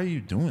 like, why are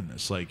you doing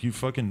this? Like you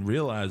fucking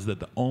realize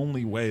that the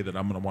only way that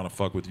I'm going to want to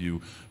fuck with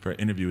you for an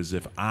interview is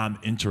if I'm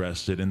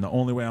interested. And the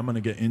only way I'm going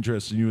to get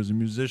interested in you as a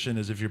musician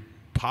is if you're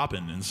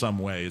popping in some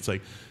way. It's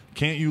like,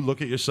 can't you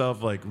look at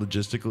yourself like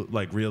logistically,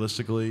 like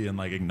realistically, and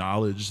like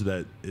acknowledge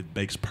that it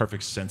makes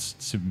perfect sense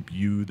to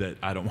you that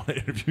I don't want to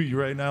interview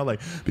you right now? Like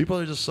people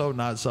are just so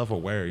not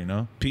self-aware, you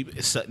know? People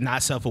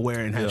not self-aware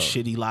and have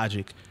shitty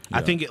logic. Yeah.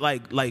 I think it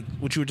like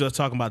what you were just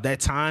talking about.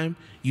 That time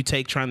you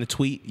take trying to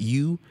tweet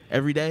you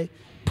every day,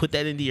 put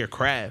that into your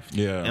craft,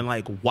 and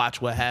like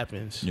watch what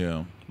happens.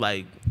 Yeah,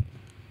 like.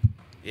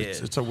 Yeah, it's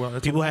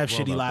people have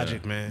shitty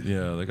logic, man.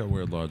 Yeah, they got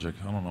weird logic.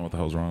 I don't know what the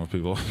hell's wrong with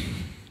people.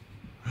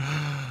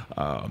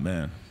 Oh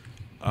man,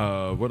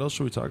 what else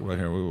should we talk about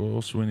here? What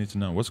else do we need to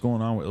know? What's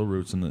going on with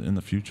Illroots in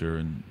the future?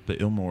 And the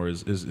Illmore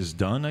is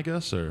done, I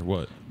guess, or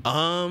what?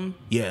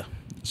 Yeah.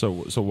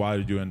 So why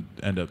did you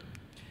end up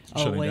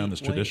shutting down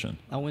this tradition?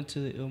 I went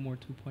to the Illmore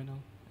 2.0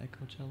 at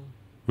Coachella.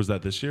 Was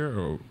that this year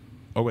or?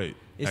 Oh wait,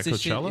 at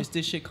Coachella? It's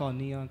this shit called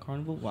Neon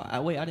Carnival. Well,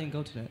 I didn't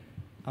go to that.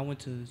 I went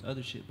to this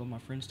other shit, but my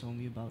friends told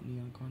me about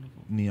Neon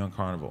Carnival. Neon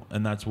Carnival,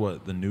 and that's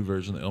what the new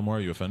version of Illmore. Are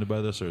you offended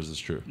by this, or is this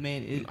true?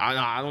 Man,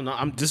 I don't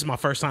know. This is my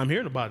first time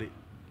hearing about it.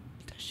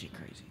 That shit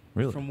crazy.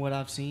 Really? From what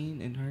I've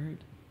seen and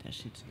heard, that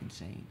shit's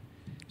insane.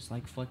 It's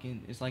like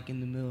fucking. It's like in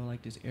the middle of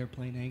like this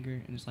airplane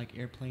hangar, and it's like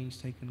airplanes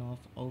taking off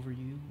over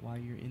you while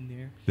you're in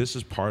there. This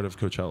is part of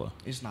Coachella.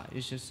 It's not.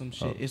 It's just some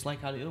shit. Oh. It's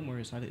like how the Illmore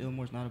is. How the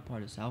Illmore's not a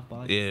part of South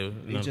by. Yeah.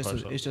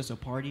 It's just a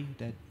party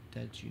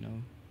that you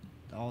know,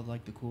 all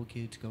like the cool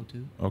kids go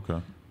to.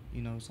 Okay.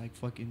 You know, it's like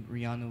fucking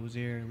Rihanna was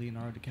there,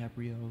 Leonardo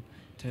DiCaprio,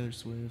 Taylor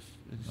Swift.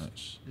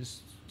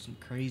 It's some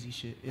crazy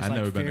shit. It's I've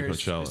never been to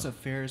Coachella. It's a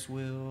Ferris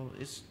wheel.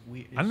 It's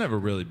weird. I've never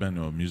really been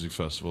to a music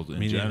festival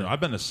in general. I've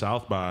been to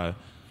South by,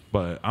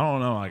 but I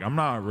don't know. Like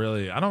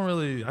I don't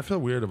really. I feel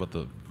weird about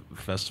the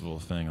festival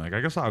thing. Like,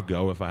 I guess I'll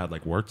go if I had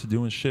like work to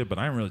do and shit, but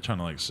I ain't really trying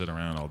to like sit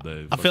around all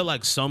day. I feel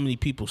like so many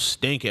people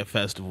stink at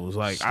festivals.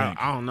 Like,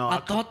 I don't know. I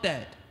thought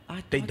that.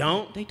 They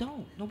don't? They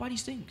don't. Nobody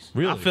stinks.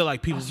 Really? I feel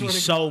like people be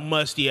so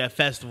musty at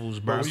festivals,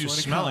 bro. What were you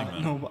smelling,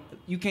 man? No,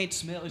 you can't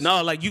smell.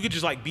 No, like you could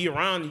just like be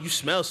around and you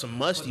smell some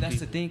musty That's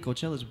people. the thing.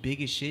 Coachella's big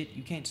as shit.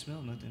 You can't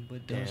smell nothing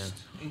but dust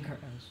and cars.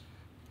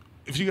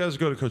 If you guys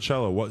go to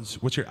Coachella,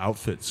 what's your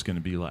outfits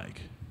gonna be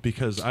like?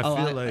 Because I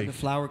feel like the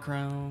flower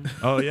crown.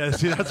 Oh yeah,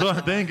 see that's what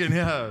I'm thinking.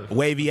 Yeah,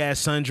 Wavy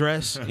ass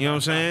sundress. You know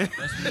what I'm saying?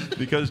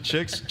 because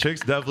chicks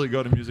definitely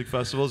go to music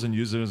festivals and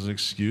use it as an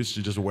excuse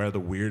to just wear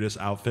the weirdest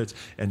outfits.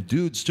 And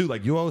dudes too,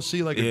 like you always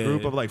see like a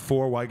group of like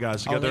 4 white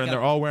guys together, and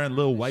they're all wearing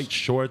little white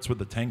shorts with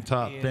the tank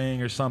top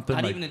thing or something.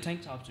 Not like, even a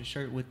tank top, just a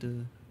shirt with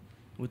the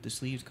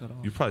sleeves cut off.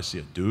 You probably see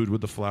a dude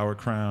with the flower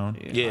crown.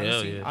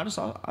 I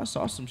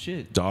saw some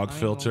shit. Dog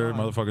filter,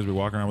 motherfuckers be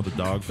walking around with a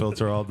dog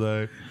filter all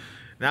day.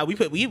 Now we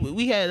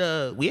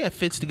had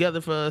fits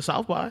together for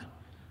South by.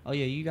 Oh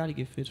yeah, you got to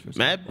get fits for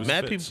mad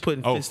people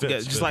putting fits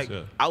together, just like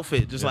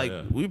outfit, just like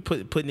we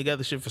putting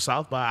together shit for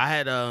South by. I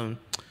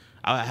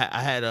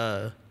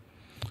had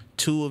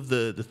 2 of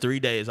the 3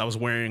 days I was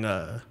wearing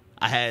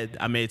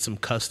I made some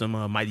custom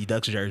Mighty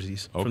Ducks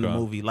jerseys from the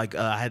movie. Like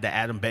I had the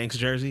Adam Banks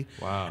jersey.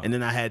 Wow. And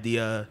then I had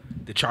the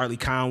Charlie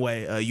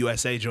Conway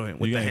USA joint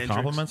with you the got any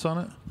compliments on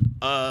it?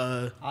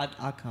 I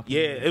compliment.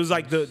 Yeah, it was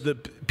like the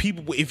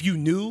people. If you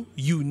knew,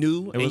 you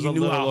knew, and you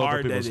knew how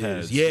hard that is.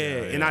 Heads.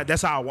 Yeah, and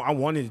that's how I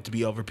wanted it to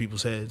be over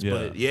people's heads. Yeah.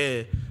 But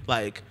yeah,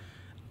 like,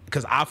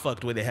 because I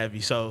fucked with it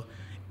heavy. So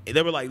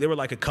there were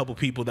like a couple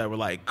people that were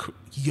like,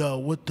 "Yo,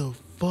 what the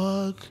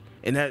fuck?"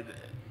 And that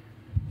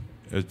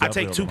I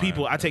take 2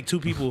 people. I take 2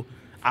 people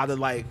out of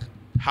like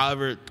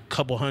however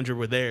couple hundred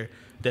were there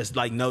that's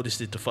like noticed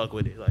it to fuck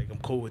with it. Like I'm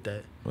cool with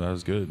that. Well, that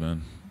was good,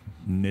 man.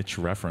 Niche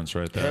reference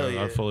right there. Hell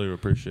yeah. I fully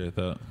appreciate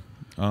that.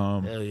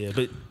 Hell yeah.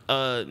 But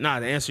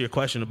to answer your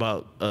question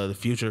about the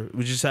future,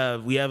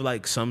 we have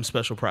like some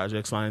special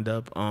projects lined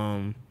up.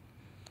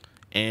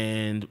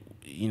 And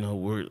you know,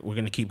 we're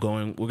gonna keep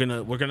going.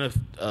 We're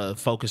gonna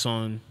focus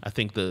on, I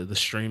think, the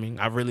streaming.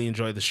 I really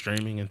enjoy the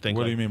streaming and think.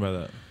 What do you mean by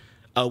that?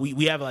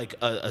 We have like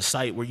a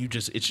site where it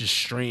just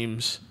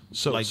streams.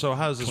 So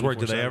how does this work?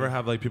 Do they ever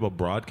have like people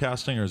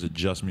broadcasting, or is it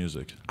just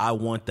music? I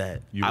want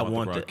that. I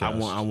want that.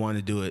 I want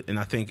to do it, and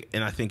I think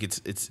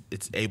it's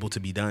able to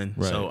be done.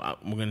 Right. So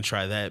we're gonna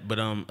try that. But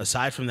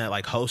aside from that,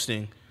 like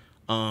hosting,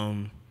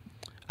 I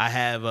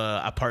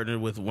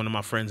partnered with one of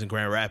my friends in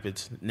Grand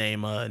Rapids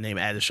named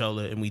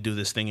Adeshola, and we do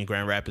this thing in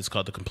Grand Rapids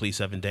called the Complete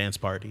 7 Dance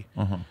Party,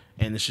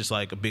 and it's just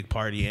like a big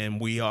party,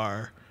 and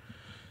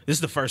this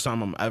is the first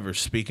time I'm ever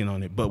speaking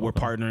on it, but we're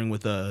partnering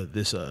with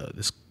this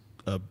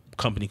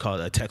company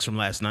called Text from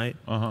Last Night,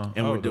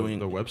 and we're doing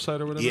the website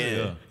or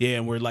whatever. Yeah,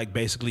 and we're like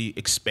basically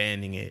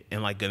expanding it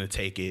and like gonna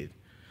take it,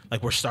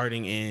 like we're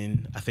starting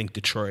in I think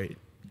Detroit,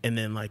 and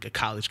then like a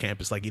college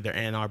campus like either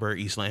Ann Arbor or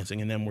East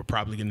Lansing, and then we're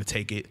probably gonna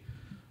take it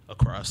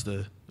across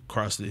the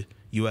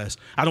U.S.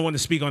 I don't want to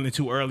speak on it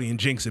too early and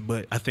jinx it,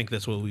 but I think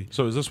that's what we.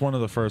 So is this one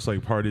of the first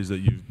like parties that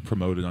you've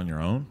promoted on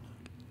your own?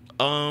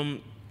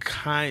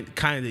 Kind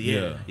of,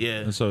 yeah.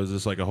 And so is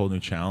this like a whole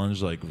new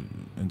challenge, like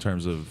in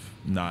terms of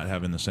not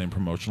having the same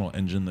promotional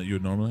engine that you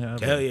would normally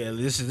have? Hell yeah,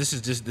 this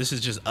is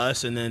just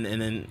us, and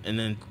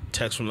then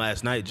Text from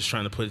Last Night, just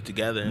trying to put it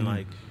together and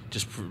like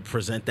just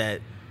present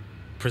that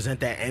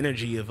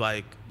energy of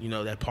like, you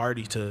know, that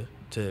party to.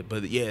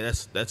 But yeah,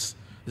 this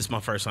is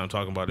my first time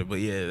talking about it, but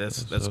yeah,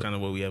 that's kind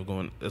of what we have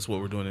going. That's what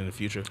we're doing in the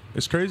future.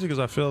 It's crazy because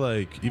I feel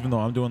like even though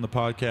I'm doing the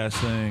podcast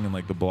thing and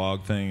like the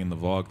blog thing and the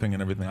vlog thing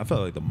and everything, I feel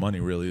like the money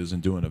really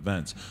isn't doing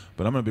events.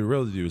 But I'm gonna be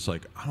real with you. It's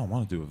like I don't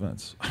want to do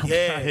events. I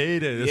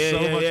hate it. It's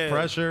so much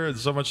pressure and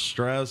so much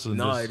stress.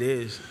 And it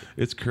is.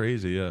 It's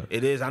crazy. Yeah,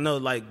 it is. I know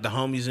like the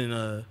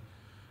homies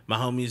my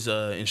homies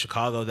in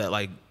Chicago that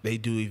like they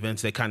do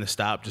events. They kind of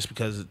stop just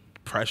because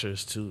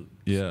pressures too.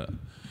 Yeah.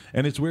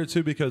 And it's weird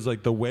too because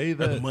like the way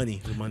that the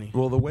money.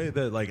 Well, the way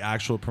that like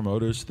actual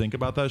promoters think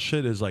about that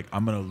shit is like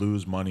I'm gonna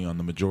lose money on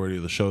the majority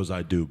of the shows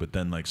I do, but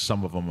then like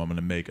some of them I'm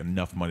gonna make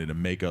enough money to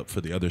make up for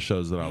the other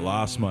shows that I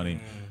lost money.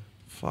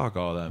 Fuck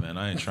all that, man.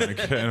 I ain't trying to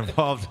get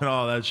involved in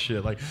all that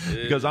shit. Like,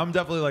 because I'm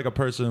definitely like a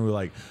person who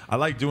like I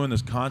like doing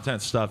this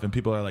content stuff, and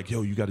people are like,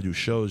 "Yo, you got to do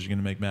shows. You're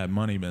gonna make mad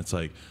money." But it's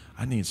like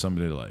I need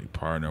somebody to like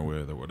partner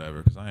with or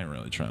whatever, because I ain't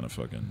really trying to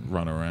fucking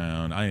run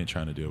around. I ain't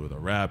trying to deal with a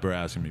rapper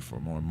asking me for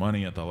more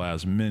money at the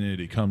last minute.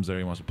 He comes there,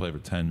 he wants to play for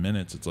 10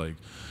 minutes. It's like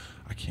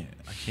I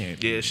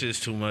can't. Yeah, shit's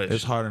too much.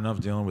 It's hard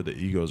enough dealing with the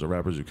egos of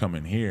rappers who come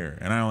in here,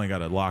 and I only got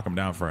to lock them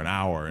down for an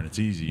hour, and it's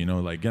easy, you know.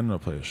 Like getting them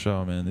to play a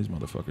show, man. These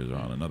motherfuckers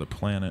are on another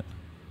planet.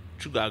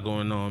 What you got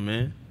going on,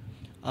 man?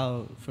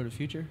 For the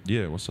future?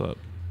 Yeah, what's up?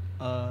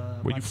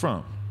 Where you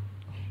from?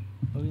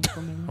 I'm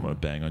gonna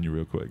bang on you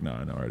real quick. No,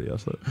 I know already.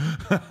 That's it.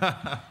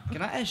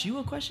 Can I ask you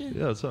a question?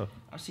 Yeah, what's up?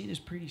 I see this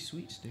pretty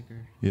sweet sticker.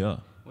 Yeah.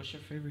 What's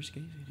your favorite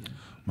skate video?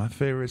 My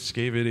favorite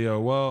skate video.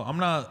 Well, I'm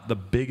not the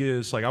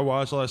biggest. Like I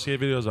watch a lot of skate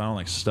videos. I don't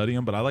like study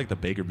them, but I like the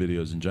Baker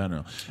videos in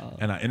general.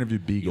 And I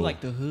interviewed Beagle. You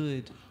like the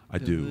hood? I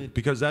do,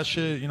 because that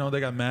shit, you know, they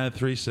got mad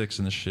 3.6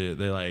 and the shit.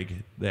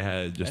 They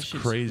had just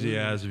crazy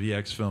ass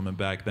VX filming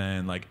back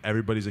then. Like,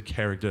 everybody's a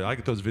character. I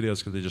like those videos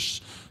because they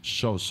just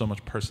show so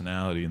much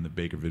personality in the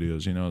Baker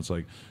videos. You know, it's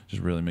like,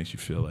 just really makes you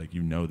feel like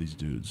you know these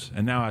dudes.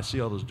 And now I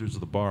see all those dudes at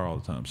the bar all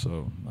the time,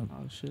 so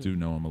I do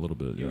know them a little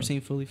bit. You ever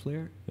seen Fully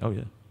Flared? Oh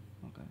yeah.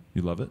 Okay.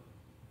 You love it?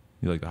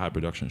 You like the high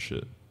production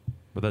shit?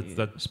 But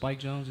that Spike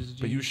Jonze is a genius.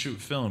 But you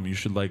shoot film. You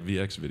should like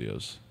VX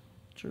videos.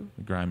 True.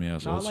 The grimy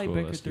ass old school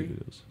Baker SD 3.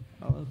 videos.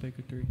 I love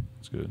Baker 3.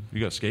 It's good.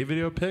 You got a skate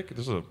video pick?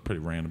 This is a pretty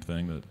random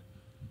thing that.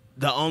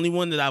 The only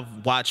one that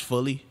I've watched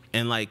fully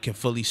and like can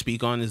fully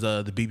speak on is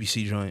the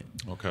BBC joint.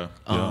 Okay.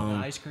 The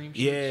ice cream.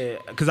 Yeah,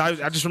 because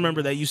I just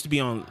remember that used to be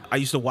on. I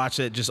used to watch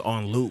that just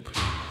on loop,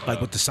 like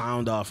with the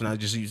sound off, and I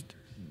just used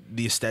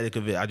the aesthetic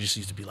of it. I just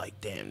used to be like,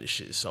 damn, this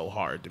shit is so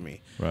hard to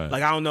me. Right.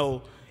 Like, I don't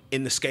know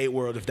in the skate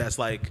world if that's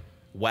like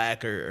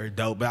whack or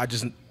dope, but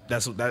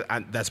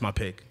that's my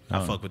pick.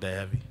 I fuck with that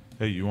heavy.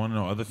 Hey, you want to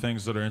know other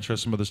things that are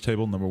interesting about this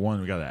table? Number one,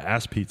 we got an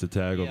ass pizza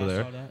tag over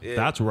there. I saw that. Yeah.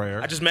 That's rare.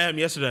 I just met him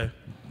yesterday.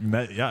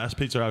 Ass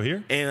pizza out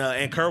here?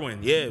 And Kerwin,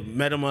 yeah,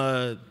 met him.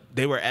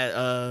 They were at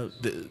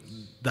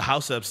the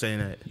house that I'm staying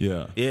at.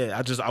 Yeah.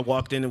 Yeah, I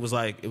walked in. It was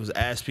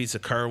Ass Pizza,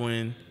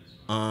 Kerwin,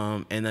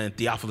 and then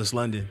Theophilus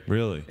London.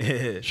 Really?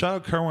 Yeah. Shout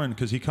out Kerwin,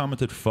 because he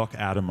commented "fuck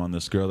Adam" on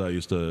this girl that I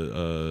used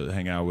to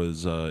hang out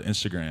with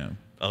Instagram.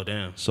 Oh,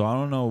 damn. So I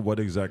don't know what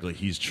exactly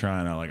he's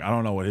trying to, like, I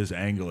don't know what his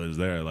angle is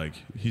there. Like,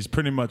 he's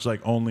pretty much like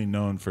only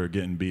known for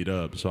getting beat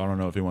up. So I don't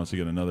know if he wants to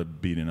get another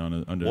beating under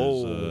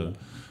his.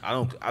 I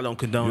don't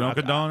condone. You don't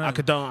condone it? I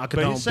condone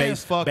But he's saying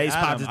base fuck Adam.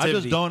 positivity. I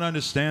just don't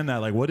understand that.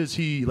 Like, what does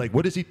he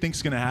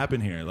think's gonna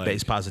happen here? Like,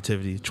 Base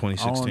positivity,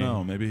 2016. I don't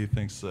know. Maybe he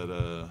thinks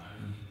that.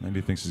 Maybe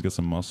he thinks he's got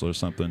some muscle or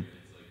something.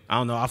 I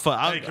don't know.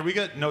 Hey, can we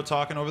get no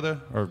talking over there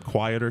or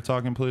quieter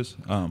talking, please?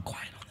 Quiet on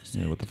this.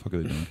 Yeah, what the fuck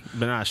are they doing?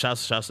 But nah,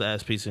 shouts to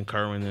Ass Pizza and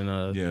Kerwin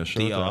and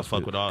Theo. I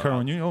fuck with all.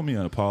 Kerwin, you owe me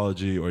an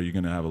apology, or you're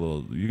gonna have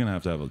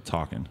to have a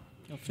talking.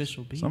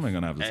 Official beef. Somebody's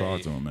gonna have to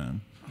talk to him,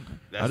 man.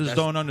 I just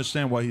don't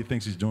understand what he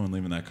thinks he's doing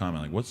leaving that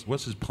comment. Like,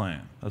 what's his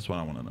plan? That's what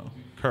I want to know.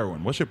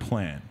 Kerwin, what's your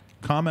plan?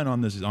 Comment on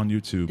this on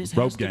YouTube.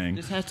 Rope Gang.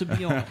 This has to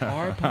be on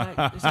our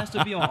pod. This has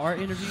to be on our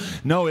interview.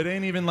 No, it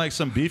ain't even like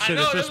some beef shit.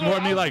 It's just more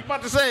me like.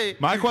 About to say.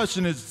 My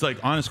question is like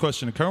honest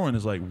question to Kerwin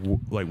is like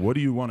what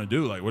do you want to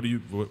do? Like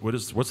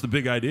what's the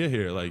big idea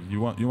here? Like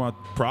you want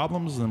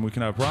problems, then we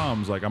can have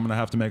problems. Like I'm gonna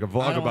have to make a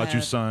vlog about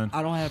you, son.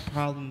 I don't have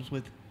problems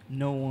with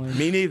no one.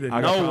 Me neither.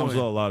 I got problems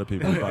with a lot of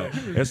people. But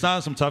it's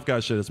not some tough guy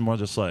shit. It's more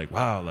just like,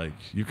 wow, like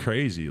you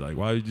crazy. Like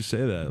why did you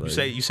say that?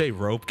 Like, You say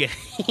rope gang.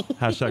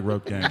 hashtag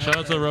rope gang. Shout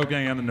out to the rope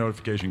gang and the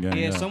notification gang.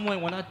 Yeah,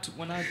 someone when I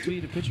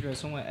tweeted a picture of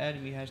someone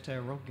added me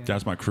hashtag rope gang.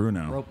 That's my crew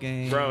now. Rope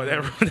gang. Bro,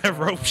 that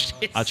rope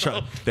shit. I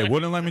tried. They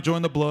wouldn't let me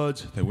join the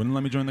Bloods. They wouldn't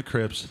let me join the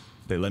Crips.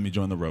 They let me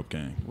join the rope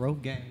gang.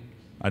 Rope gang.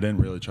 I didn't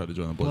really try to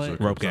join the Bloods. Or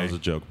the Rope Crips. That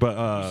was gang. a joke.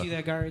 But You see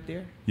that guy right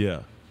there?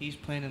 yeah. He's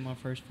playing in my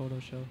first photo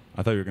show.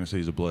 I thought you were gonna say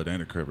he's a Blood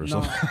and a Crip or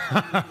No,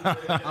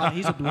 something.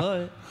 he's a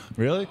blood.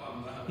 Really?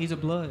 He's a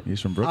blood.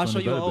 He's from Brooklyn. I'll show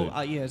you.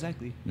 Better be. Yeah,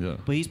 exactly. Yeah.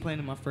 But he's playing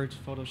in my first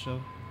photo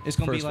show. It's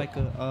gonna be First like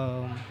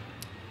a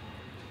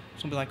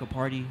it's gonna be like a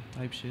party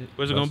type shit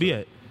Where's it gonna be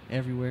at?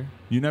 everywhere.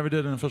 You never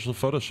did an official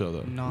photo show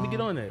though. No. Let me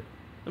get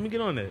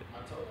on that.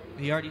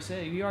 He already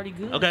said he already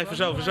good. Okay, bro. for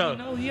sure, You for sure.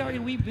 already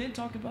know. We've been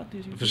talking about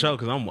this. For sure,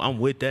 because I'm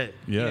with that.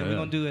 Yeah. We're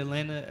gonna do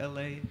Atlanta,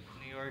 LA, New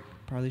York,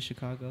 probably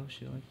Chicago,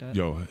 shit like that.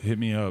 Yo, hit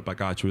me up. I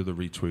got you with the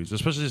retweets.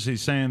 Especially since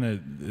he's saying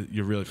that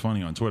you're really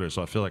funny on Twitter,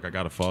 so I feel like I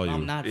gotta follow you.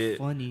 I'm not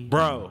funny,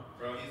 Bro.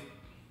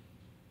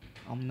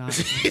 I'm not.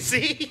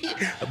 See?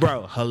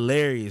 Bro,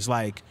 hilarious.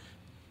 Like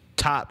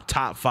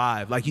top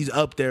 5. Like he's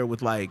up there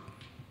with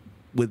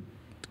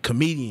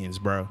comedians,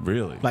 bro.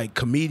 Really? Like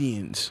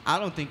comedians. I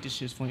don't think this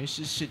shit's funny. It's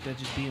just shit that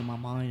just be in my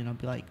mind, and I'll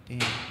be like,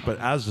 damn. But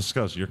as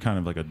discussed, you're kind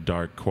of like a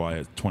dark,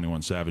 quiet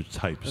 21 Savage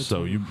type,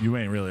 so you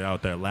ain't really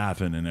out there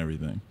laughing and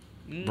everything.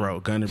 Bro,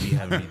 Gunner be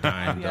having me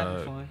dying, be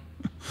having dog.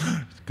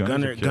 fun.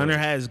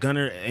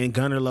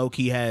 Gunner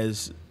low-key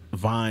has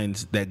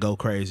vines that go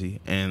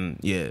crazy, and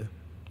yeah,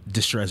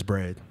 distressed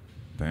bread.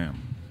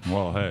 Damn.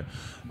 Well, hey.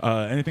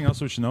 Anything else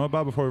we should know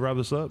about before we wrap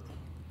this up?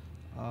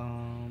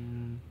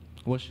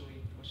 What should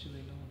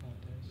they know about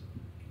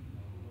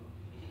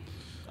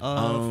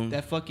this?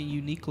 That fucking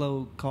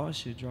Uniqlo car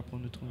shit drop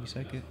on the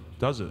 22nd.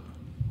 Does it?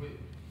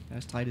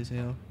 That's tight as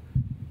hell.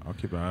 I'll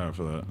keep an eye out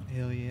for that.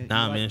 Hell yeah.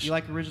 Nah, man. You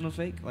like original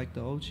fake? Like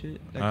the old shit?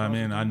 I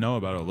mean, I know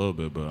about it a little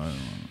bit, but I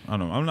don't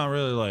know. I'm not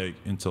really like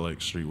into like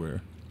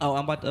streetwear. Oh,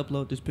 I'm about to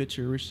upload this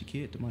picture of Rich the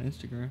Kid to my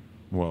Instagram.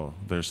 Well,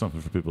 there's something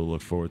for people to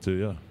look forward to,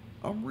 yeah.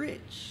 I'm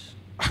rich.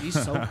 He's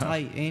so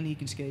tight and he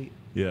can skate.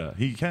 Yeah,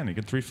 he can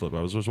 3 flip.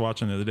 I was just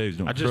watching the other day. He's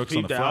doing I just crooks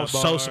on the peeped that. flat I was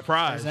bar. so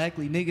surprised.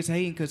 Exactly. Niggas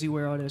hating because he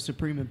wear all that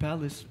Supreme and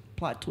Palace.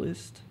 Plot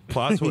twist.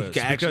 Plot twist. You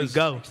can actually because-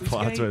 go.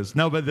 Plot skate. twist.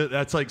 No, but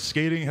that's like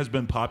skating has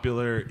been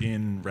popular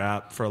in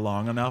rap for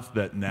long enough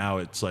that now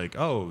it's like,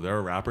 oh, there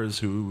are rappers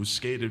who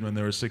skated when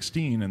they were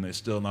 16 and they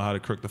still know how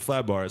to crook the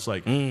flat bar. It's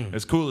like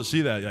it's cool to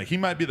see that. Like he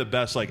might be the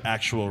best like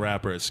actual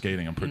rapper at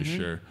skating. I'm pretty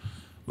sure.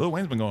 Lil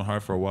Wayne's been going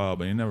hard for a while,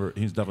 but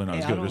he's definitely not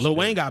as good as Lil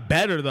Wayne got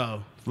better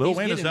though. Lil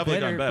Wayne has definitely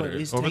gotten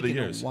better over the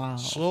years.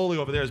 Slowly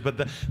over the years.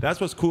 But that's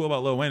what's cool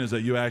about Lil Wayne is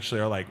that you actually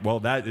are like, well,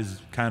 that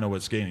is kind of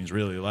what skating's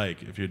really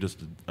like. If you're just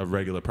a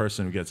regular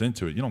person who gets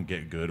into it, you don't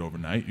get good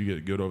overnight. You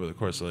get good over the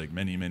course of like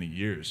many, many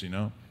years, you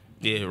know?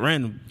 Yeah,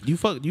 random. You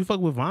fuck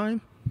with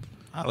Vine?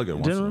 I look at it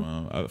once in a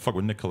while. I fuck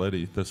with Nick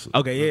Coletti. That's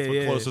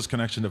the closest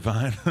connection to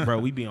Vine. Bro,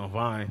 we be on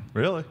Vine.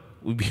 Really?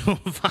 We be on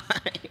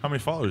Vine. How many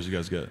followers you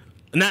guys get?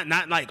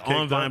 Not like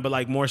on Vine, but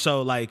like more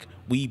so like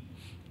we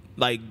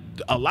like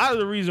a lot of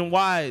the reason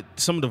why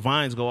some of the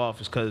Vines go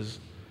off is because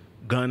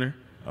Gunner.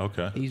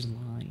 Okay. He's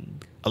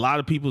lying. A lot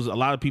of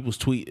people's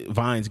tweet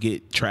Vines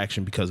get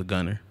traction because of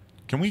Gunner.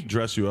 Can we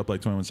dress you up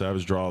like 21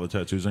 Savage, draw all the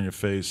tattoos on your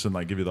face, and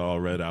like give you the all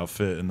red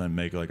outfit, and then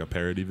make like a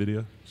parody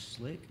video?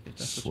 Slick. If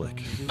that's what you want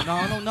to do. No,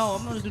 I don't know.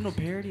 I'm not gonna do no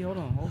parody. Hold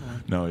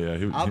on. No,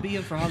 yeah. I'll be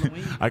in for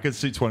Halloween. I could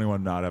see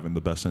 21 not having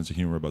the best sense of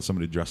humor about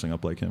somebody dressing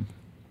up like him.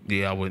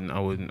 Yeah, I wouldn't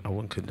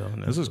condone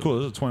that. This is cool.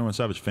 This is a 21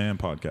 Savage fan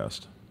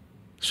podcast.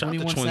 Shout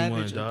out to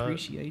 21 Savage, dog.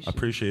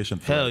 appreciation.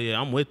 Hell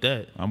yeah, I'm with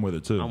that. I'm with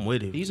it too. I'm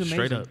with it. He's amazing.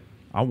 Straight up.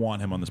 I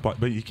want him on this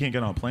podcast, but he can't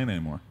get on a plane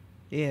anymore.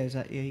 Yeah,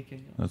 he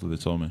can. That's what they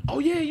told me. Oh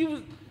yeah, you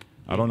was.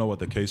 I don't know what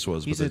the case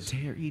was. He's but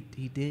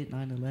he did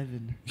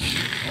 9/11.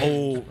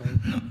 Oh,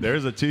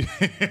 there's a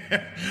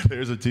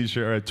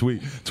t-shirt or a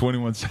tweet.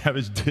 21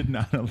 Savage did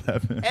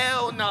 9/11.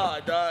 Hell no,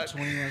 dog.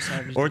 21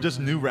 Savage. Or just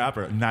new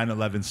rapper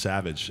 9/11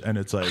 Savage, and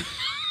it's like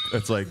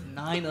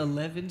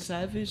 9/11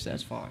 Savage.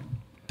 That's fine.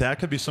 That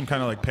could be some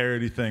kind of like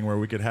parody thing where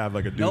we could have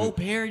like a dude. No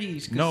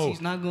parodies. No,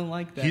 he's not gonna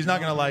like that. He's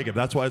not gonna like it.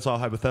 That's why it's all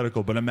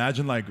hypothetical. But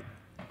imagine like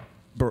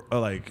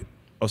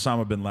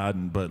Osama bin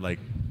Laden, but like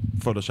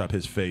Photoshop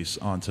his face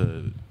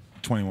onto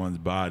 21's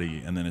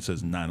body, and then it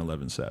says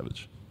 9/11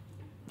 Savage.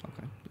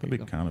 Okay, That'd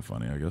be kind of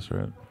funny, I guess,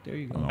 right? There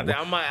you go.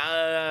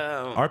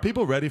 Are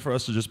people ready for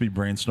us to just be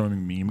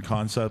brainstorming meme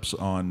concepts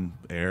on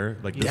air?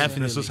 Like,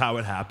 this is how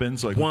it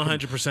happens. Like,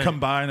 100%.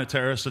 Combine a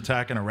terrorist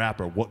attack and a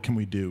rapper. What can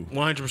we do?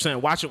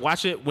 100%. Watch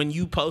it when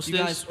you post you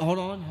this. Guys,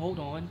 hold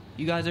on.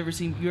 You guys ever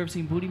seen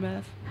Booty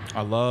Math?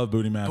 I love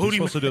Booty Math. We're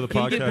supposed to do the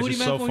podcast. He's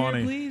so funny.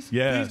 Here, please?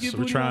 Yes, please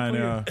we're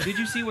trying. Did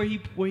you see where he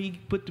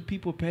put the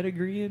people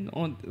pedigreeing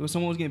on? Where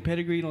someone was getting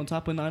pedigreed on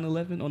top of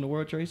 9/11 on the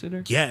World Trade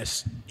Center?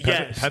 Yes.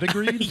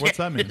 Pedigreed? What's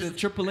that mean? The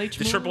Triple H.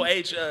 The Triple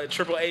H.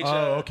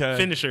 Okay.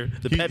 Finisher.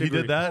 The pedigree. He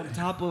did that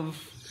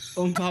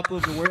on top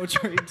of the World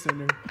Trade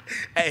Center.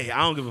 Hey,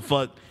 I don't give a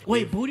fuck.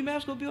 Wait, Booty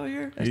Math's gonna be on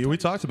here? We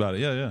talked about it.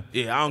 Yeah.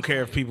 Yeah, I don't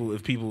care if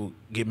people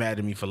get mad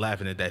at me for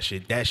laughing at that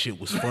shit. That shit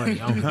was funny.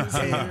 I don't give a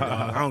damn, dog.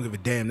 I don't give a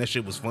damn. That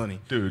shit was funny.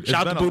 Dude,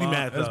 shout out to Booty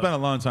Math. It's been a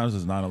long time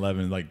since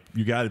 9/11. Like,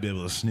 you got to be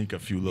able to sneak a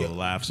few little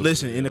laughs.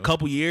 Listen, in a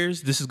couple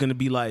years, this is gonna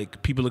be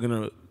like people are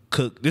gonna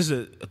cook. This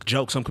is a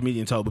joke some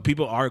comedian told, but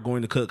people are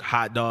going to cook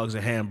hot dogs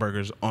and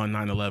hamburgers on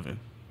 9/11.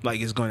 Like,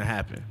 it's going to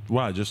happen.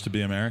 Why? Just to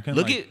be American?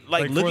 Look at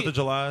 4th of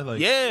July. Like,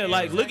 yeah,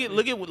 like exactly.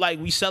 look at like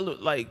we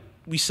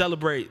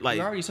celebrate like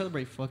we already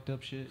celebrate fucked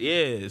up shit. Yeah,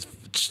 it's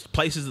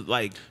places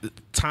like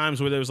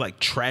times where there was like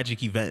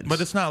tragic events.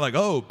 But it's not like,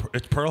 oh,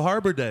 it's Pearl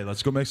Harbor Day.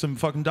 Let's go make some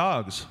fucking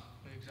dogs.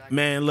 Exactly.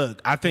 Man,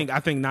 look, I think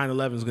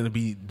 9/11 is going to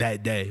be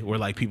that day where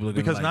like people are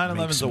going to because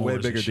 9/11 is a way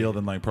bigger deal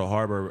than like Pearl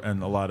Harbor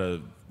and a lot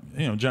of.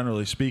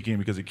 Generally speaking,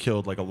 because it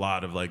killed like a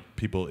lot of like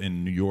people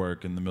in New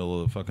York in the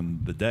middle of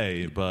fucking the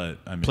day. But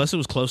I mean, plus it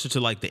was closer to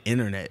like the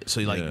internet,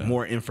 so like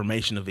more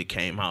information of it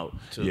came out.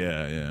 Too.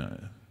 Yeah.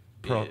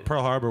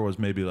 Pearl Harbor was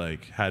maybe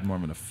like had more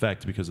of an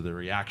effect because of the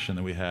reaction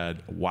that we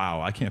had.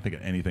 Wow, I can't think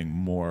of anything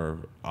more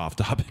off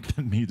topic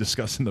than me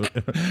discussing the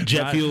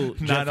jet fuel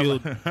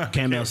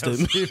can't melt steel.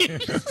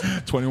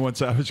 21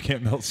 Savage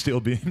can't melt steel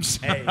beams.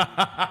 Hey,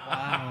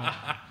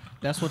 wow,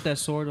 that's what that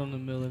sword on the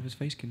middle of his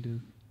face can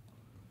do.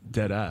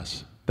 Dead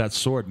ass. That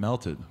sword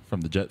melted from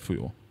the jet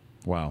fuel.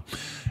 Wow.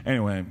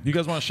 Anyway, you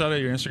guys want to shout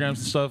out your Instagrams and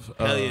stuff?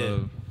 Hell yeah.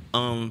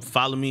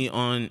 Follow me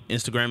on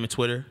Instagram and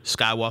Twitter,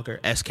 Skighwalker,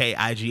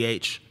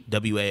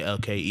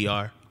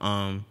 SKIGHWALKER.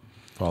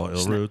 Follow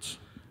Illroots.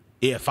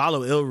 Yeah,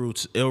 follow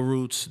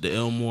Illroots, the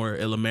Illmore,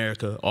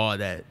 Illmerica, all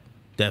that.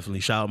 Definitely.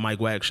 Shout out Mike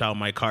Wack, shout out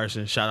Mike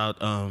Carson,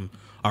 shout out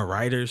our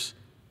writers,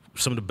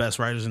 some of the best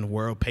writers in the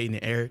world, Peyton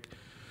and Eric.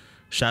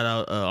 Shout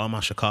out all my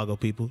Chicago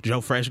people.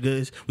 Joe Fresh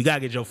Goods. We gotta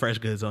get Joe Fresh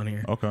Goods on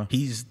here. Okay.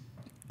 He's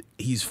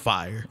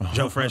fire.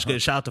 Joe Fresh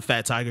Goods. Shout out to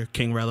Fat Tiger,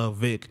 King Rello,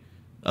 Vic,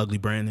 Ugly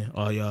Brandon.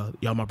 All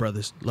y'all my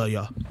brothers. Love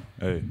y'all.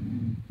 Hey.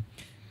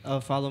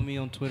 Follow me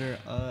on Twitter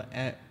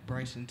at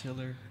Bryson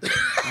Tiller. It's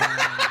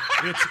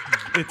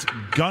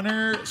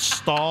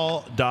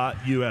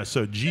gunnerstahl.us.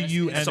 So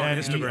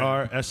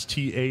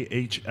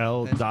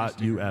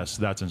GUNNERSTAHL.US.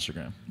 That's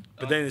Instagram.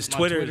 But then it's My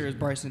Twitter is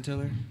Bryson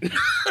Tiller.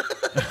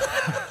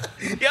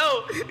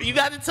 Yo, you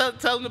got to tell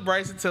them to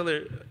Bryson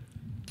Tiller.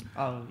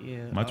 Oh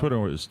yeah. My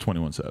Twitter is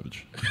 21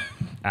 Savage.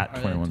 At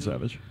 21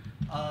 Savage.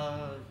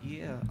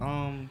 Yeah.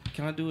 Can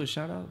I do a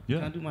shout out? Yeah.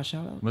 Can I do my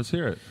shout out? Let's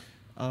hear it.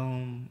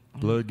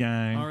 Blood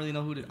Gang. I don't really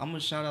know who. I'm gonna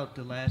shout out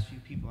the last few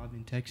people I've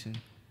been texting.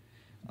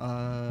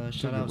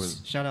 Shout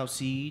out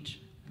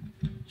Siege.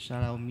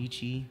 Shout out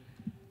Michi.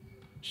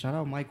 Shout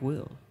out Mike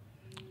Will.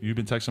 You've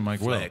been texting Mike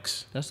Will.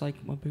 Flex. That's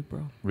like my big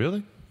bro.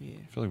 Really? Yeah.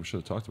 I feel like we should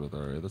have talked about that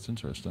already. That's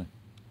interesting.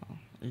 Oh,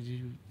 did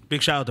you?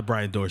 Big shout out to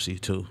Brian Dorsey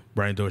too.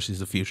 Brian Dorsey's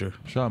the future.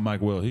 Shout out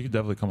Mike Will. He could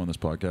definitely come on this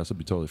podcast. It'd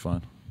be totally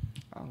fine.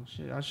 Oh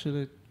shit! I should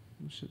have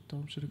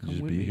come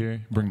Just with be me.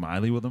 here. Bring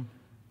Miley with him.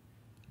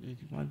 Yeah, you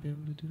might be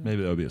able to do that.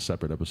 Maybe that would be a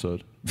separate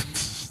episode.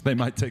 They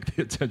might take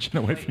the attention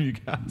away from you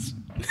guys.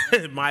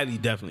 Miley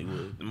definitely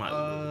would.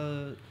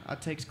 Miley would. I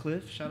text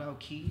Cliff. Shout out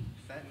Key.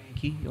 Fat Man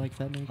Key. You like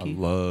Fat Man Key? I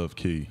love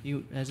Key.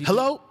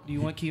 Hello? Do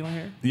you want Key on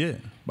here? Yeah.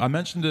 I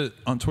mentioned it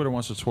on Twitter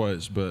once or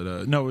twice,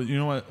 but no, you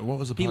know what? What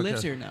was the podcast? He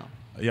lives here now.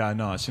 Yeah, I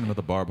know. I seen him at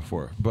the bar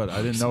before, but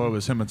I didn't know it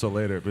was him until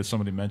later. But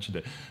somebody mentioned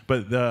it.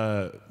 But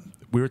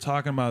we were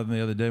talking about it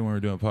the other day when we were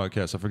doing a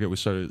podcast. I forget. We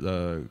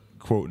started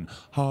quoting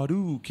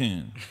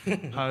Hadouken,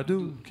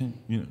 Hadouken,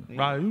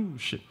 Ryu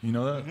shit. You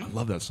know that? I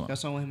love that song. That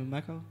song with him and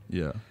Mecco?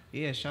 Yeah.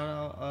 Yeah. Shout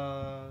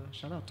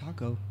out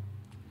Taco.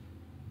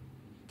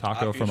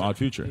 Taco from Odd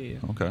Future. Yeah.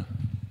 Okay.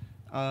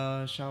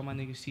 Shout out my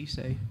nigga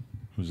Cisse.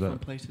 Who's From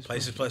that?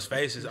 Places Plus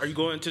Faces. Are you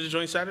going to the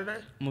joint Saturday?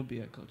 I'm gonna be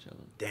at Coachella.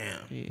 Damn.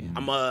 Yeah.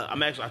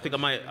 I'm actually. I think I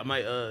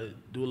might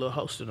do a little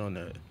hosting on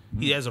that.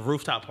 He has a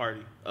rooftop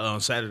party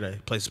on Saturday.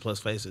 Places Plus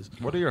Faces.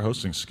 What are your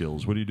hosting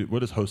skills? What do you do? What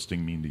does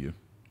hosting mean to you?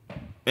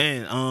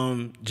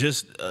 Man,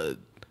 just a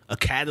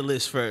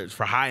catalyst for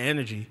high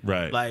energy.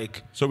 Right.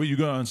 Like, so will you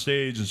go on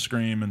stage and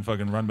scream and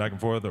fucking run back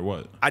and forth, or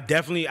what? I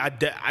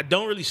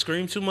don't really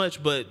scream too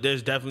much, but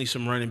there's definitely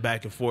some running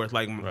back and forth.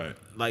 Like, Right.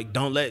 like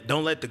don't let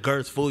the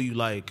girth fool you.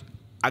 Like,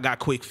 I got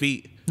quick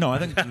feet. No, I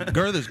think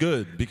girth is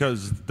good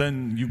because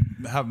then you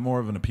have more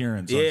of an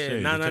appearance on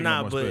stage. No, You take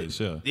up more but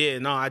space, yeah.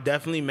 no, I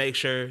definitely make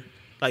sure.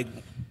 Like,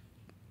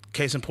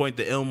 case in point,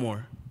 the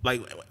Illmore.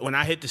 Like, when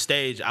I hit the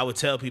stage, I would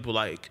tell people,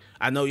 like,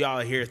 I know y'all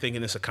are here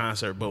thinking it's a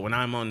concert, but when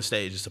I'm on the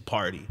stage, it's a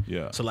party.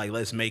 Yeah. So, like,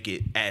 let's make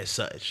it as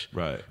such.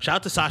 Right. Shout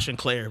out to Sasha and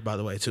Claire, by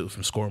the way, too,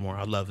 from Scoremore.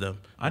 I love them.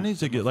 I need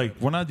to get, like,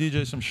 when I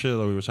DJ some shit,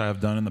 which I have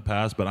done in the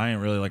past, but I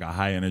ain't really, like, a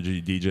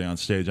high-energy DJ on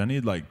stage. I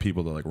need, like,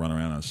 people to, like, run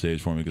around on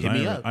stage for me because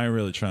I ain't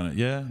really trying to,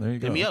 yeah, there you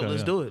go. Hit me up. Okay,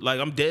 Let's do it. Like,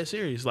 I'm dead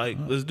serious. Like,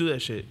 let's do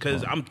that shit.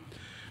 Because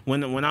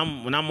when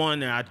I'm on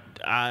there,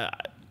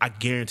 I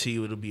guarantee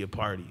you it'll be a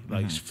party,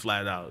 like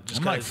flat out.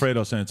 Just I'm like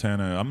Fredo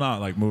Santana. I'm not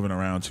like moving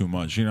around too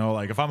much, you know.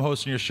 Like if I'm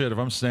hosting your shit, if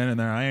I'm standing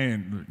there, I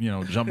ain't,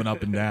 jumping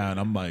up and down.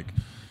 I'm like,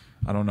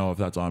 I don't know if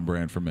that's on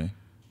brand for me.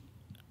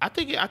 I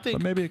think.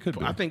 But maybe it could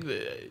be. I think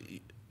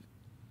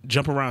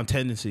jump around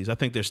tendencies. I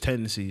think there's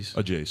tendencies.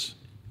 A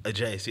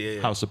Jace,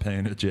 yeah. House of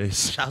Pain, a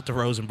Jace. Shout out to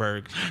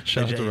Rosenberg.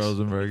 Shout out to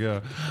Rosenberg.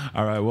 Yeah.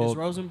 All right. Well, is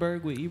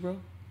Rosenberg with Ebro?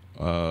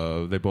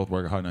 they both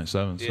work at Hot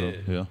 97, so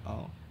yeah.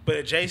 Oh.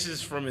 But Jace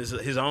is from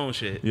his own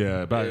shit.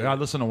 Yeah, but I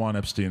listen to Juan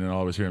Epstein and I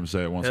always hear him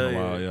say it once in a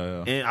while.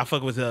 Yeah. And I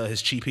fuck with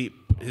his Cheap Heat,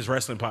 his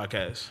wrestling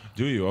podcast.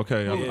 Do you?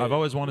 Okay. I've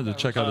always wanted to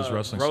check out his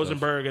wrestling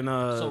Rosenberg stuff.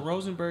 and So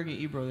Rosenberg and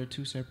Ebro, they're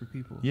two separate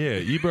people. Yeah,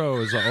 Ebro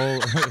is an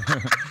old.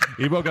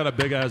 Ebro got a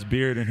big ass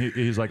beard and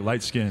he's like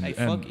light skinned. Hey,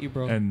 and, fuck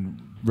Ebro.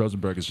 And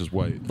Rosenberg is just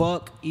white.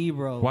 Fuck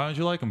Ebro. Why don't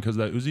you like him? Because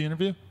that Uzi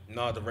interview?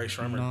 No, the Ray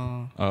Shremmer.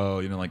 Nah. Oh,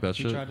 you didn't like that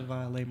He shit? tried to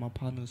violate my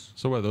partners.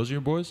 So what, those are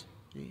your boys?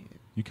 Yeah.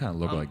 You kind of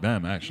look like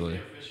them, actually.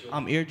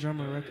 I'm Ear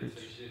Drummer Records.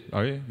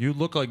 Are you? You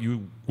look like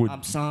you would.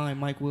 I'm signed.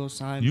 Mike Will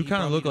signed. You me.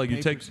 kind of Brought look me like the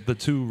you papers. take the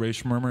two Ray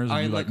Schmurmers and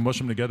Alright, you like look, mush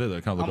them together.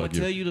 That kind of I'm look like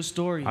gonna tell you. you the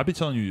story. I be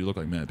telling you, you look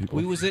like mad people.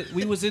 We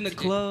was in the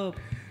club.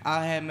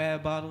 I had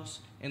mad bottles,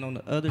 and on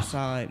the other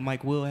side,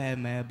 Mike Will had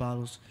mad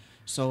bottles.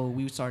 So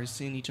we started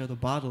seeing each other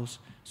bottles.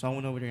 So I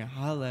went over there and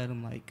hollered at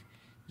him like,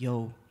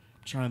 "Yo, I'm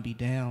trying to be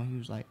down." He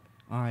was like,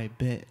 "All right,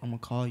 bet I'm gonna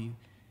call you."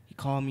 He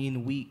called me in the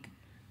week.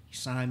 He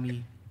signed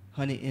me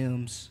 100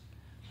 M's.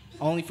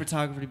 Only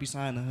photographer to be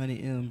signed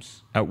 100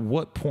 M's. At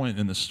what point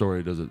in the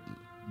story does it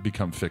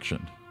become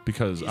fiction?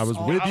 Because I was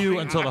all- with you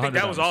I until the think 100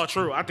 that was all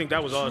true. I think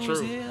that was all True as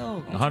true.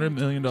 hell. $100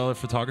 million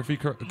photography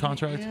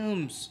contract?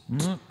 M's.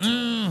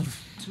 Mm-mm.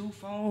 2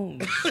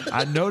 phones.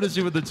 I noticed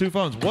you with the two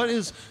phones. What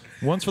is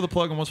one's for the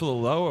plug and one's for the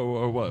low,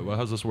 or what?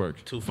 How's this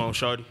work? 2 phone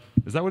shorty.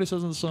 Is that what he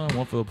says in the song?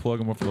 One for the plug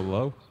and one for the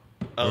low?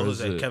 Or Who's is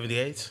that? it- Kevin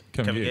Gates?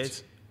 Kevin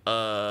Gates. I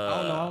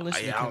don't know. I don't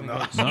listen to I don't Kevin know.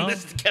 Gates. I don't No?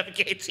 listen to Kevin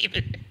Gates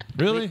either.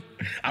 Really?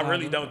 I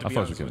really don't, to I be fucks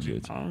honest with with Kevin you.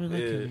 Gates. I don't really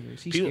like Kevin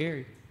Gates. He's People-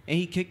 scary. And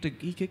he kicked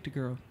a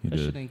girl. He That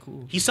did. shit ain't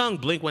cool. He sung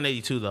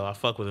Blink-182, though. I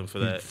fuck with him for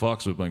He that.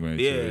 fucks with Blink-182.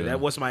 Yeah, that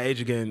was my age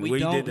again. We where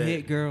don't you did that.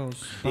 hit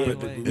girls. By Yeah, the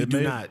but way. we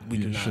do not. We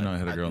you do should not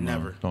hit a I- girl. No.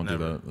 never. Don't never.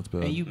 do that. That's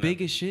bad. And you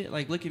big as shit.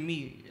 Like, look at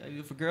me.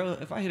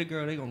 If I hit a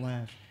girl, they gonna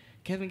laugh.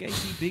 Kevin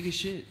Gates, he big as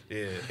shit.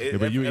 Yeah. Yeah,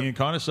 but you Ian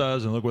Connor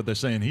size, and look what they're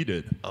saying he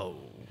did. Oh.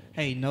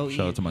 Hey, no.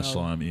 Shout out Ian, to my no,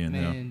 slime, Ian,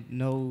 yeah. Man,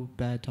 no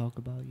bad talk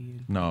about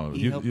Ian. No,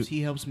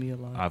 he helps me a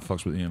lot. I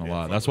fucks with Ian a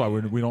lot. That's why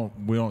we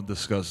don't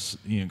discuss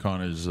Ian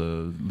Connor's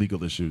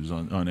legal issues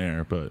on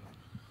air. But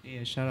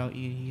Yeah, shout out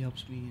Ian. He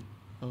helps me.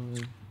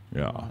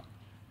 yeah. A lot.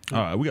 All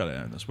right, we gotta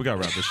end this. We gotta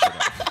wrap this shit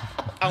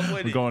up.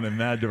 We're going in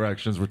mad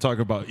directions. We're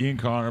talking about Ian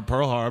Connor,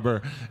 Pearl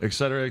Harbor, et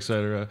cetera, et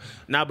cetera.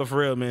 Nah, but for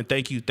real, man,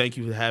 thank you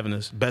for having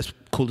us. Best,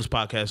 coolest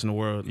podcast in the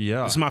world.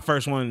 Yeah. This is my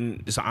first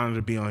one. It's an honor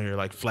to be on here,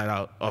 like flat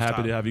out.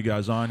 Happy to have you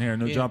guys on here.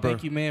 No jumper.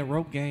 Thank you, man.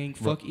 Rope gang.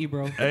 Fuck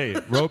Ebro. Hey,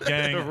 Rope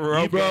gang.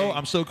 Ebro,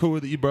 I'm so cool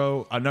with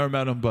Ebro. I never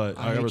met him, but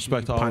I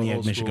respect all Pontiac,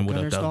 old Michigan. school.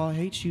 What up, Stahl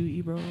hates you,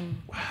 Ebro.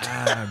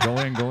 Go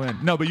in.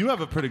 No, but you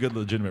have a pretty good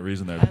legitimate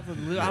reason there.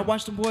 I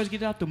watched them boys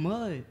get out the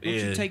mud. Don't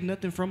Yeah. you take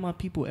nothing from my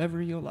people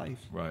ever in your life.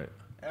 Right.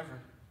 Ever.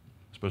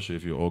 Especially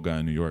if you're an old guy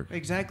in New York.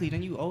 Exactly.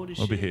 Then you old as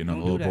We'll shit. be hating on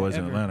Don't old do that boys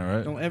in ever. Atlanta,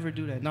 right? Don't ever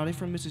do that. No, they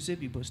from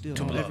Mississippi, but still,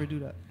 don't ever do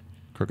that.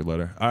 Crooked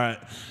letter. All right.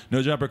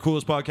 No Jumper,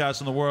 coolest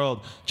podcast in the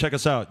world. Check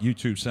us out.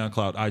 YouTube,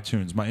 SoundCloud,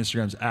 iTunes. My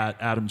Instagram's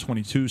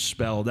 @Adam22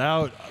 spelled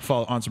out.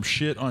 Follow On Some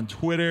Shit on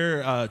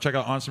Twitter. Check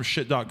out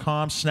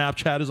onsomeshit.com.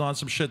 Snapchat is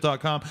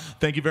onsomeshit.com.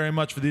 Thank you very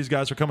much for these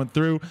guys for coming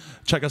through.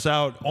 Check us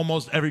out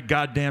almost every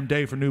goddamn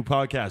day for new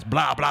podcasts.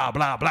 Blah, blah,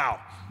 blah, blah.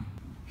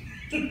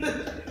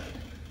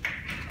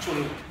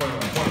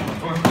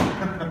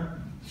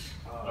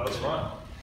 That was fun.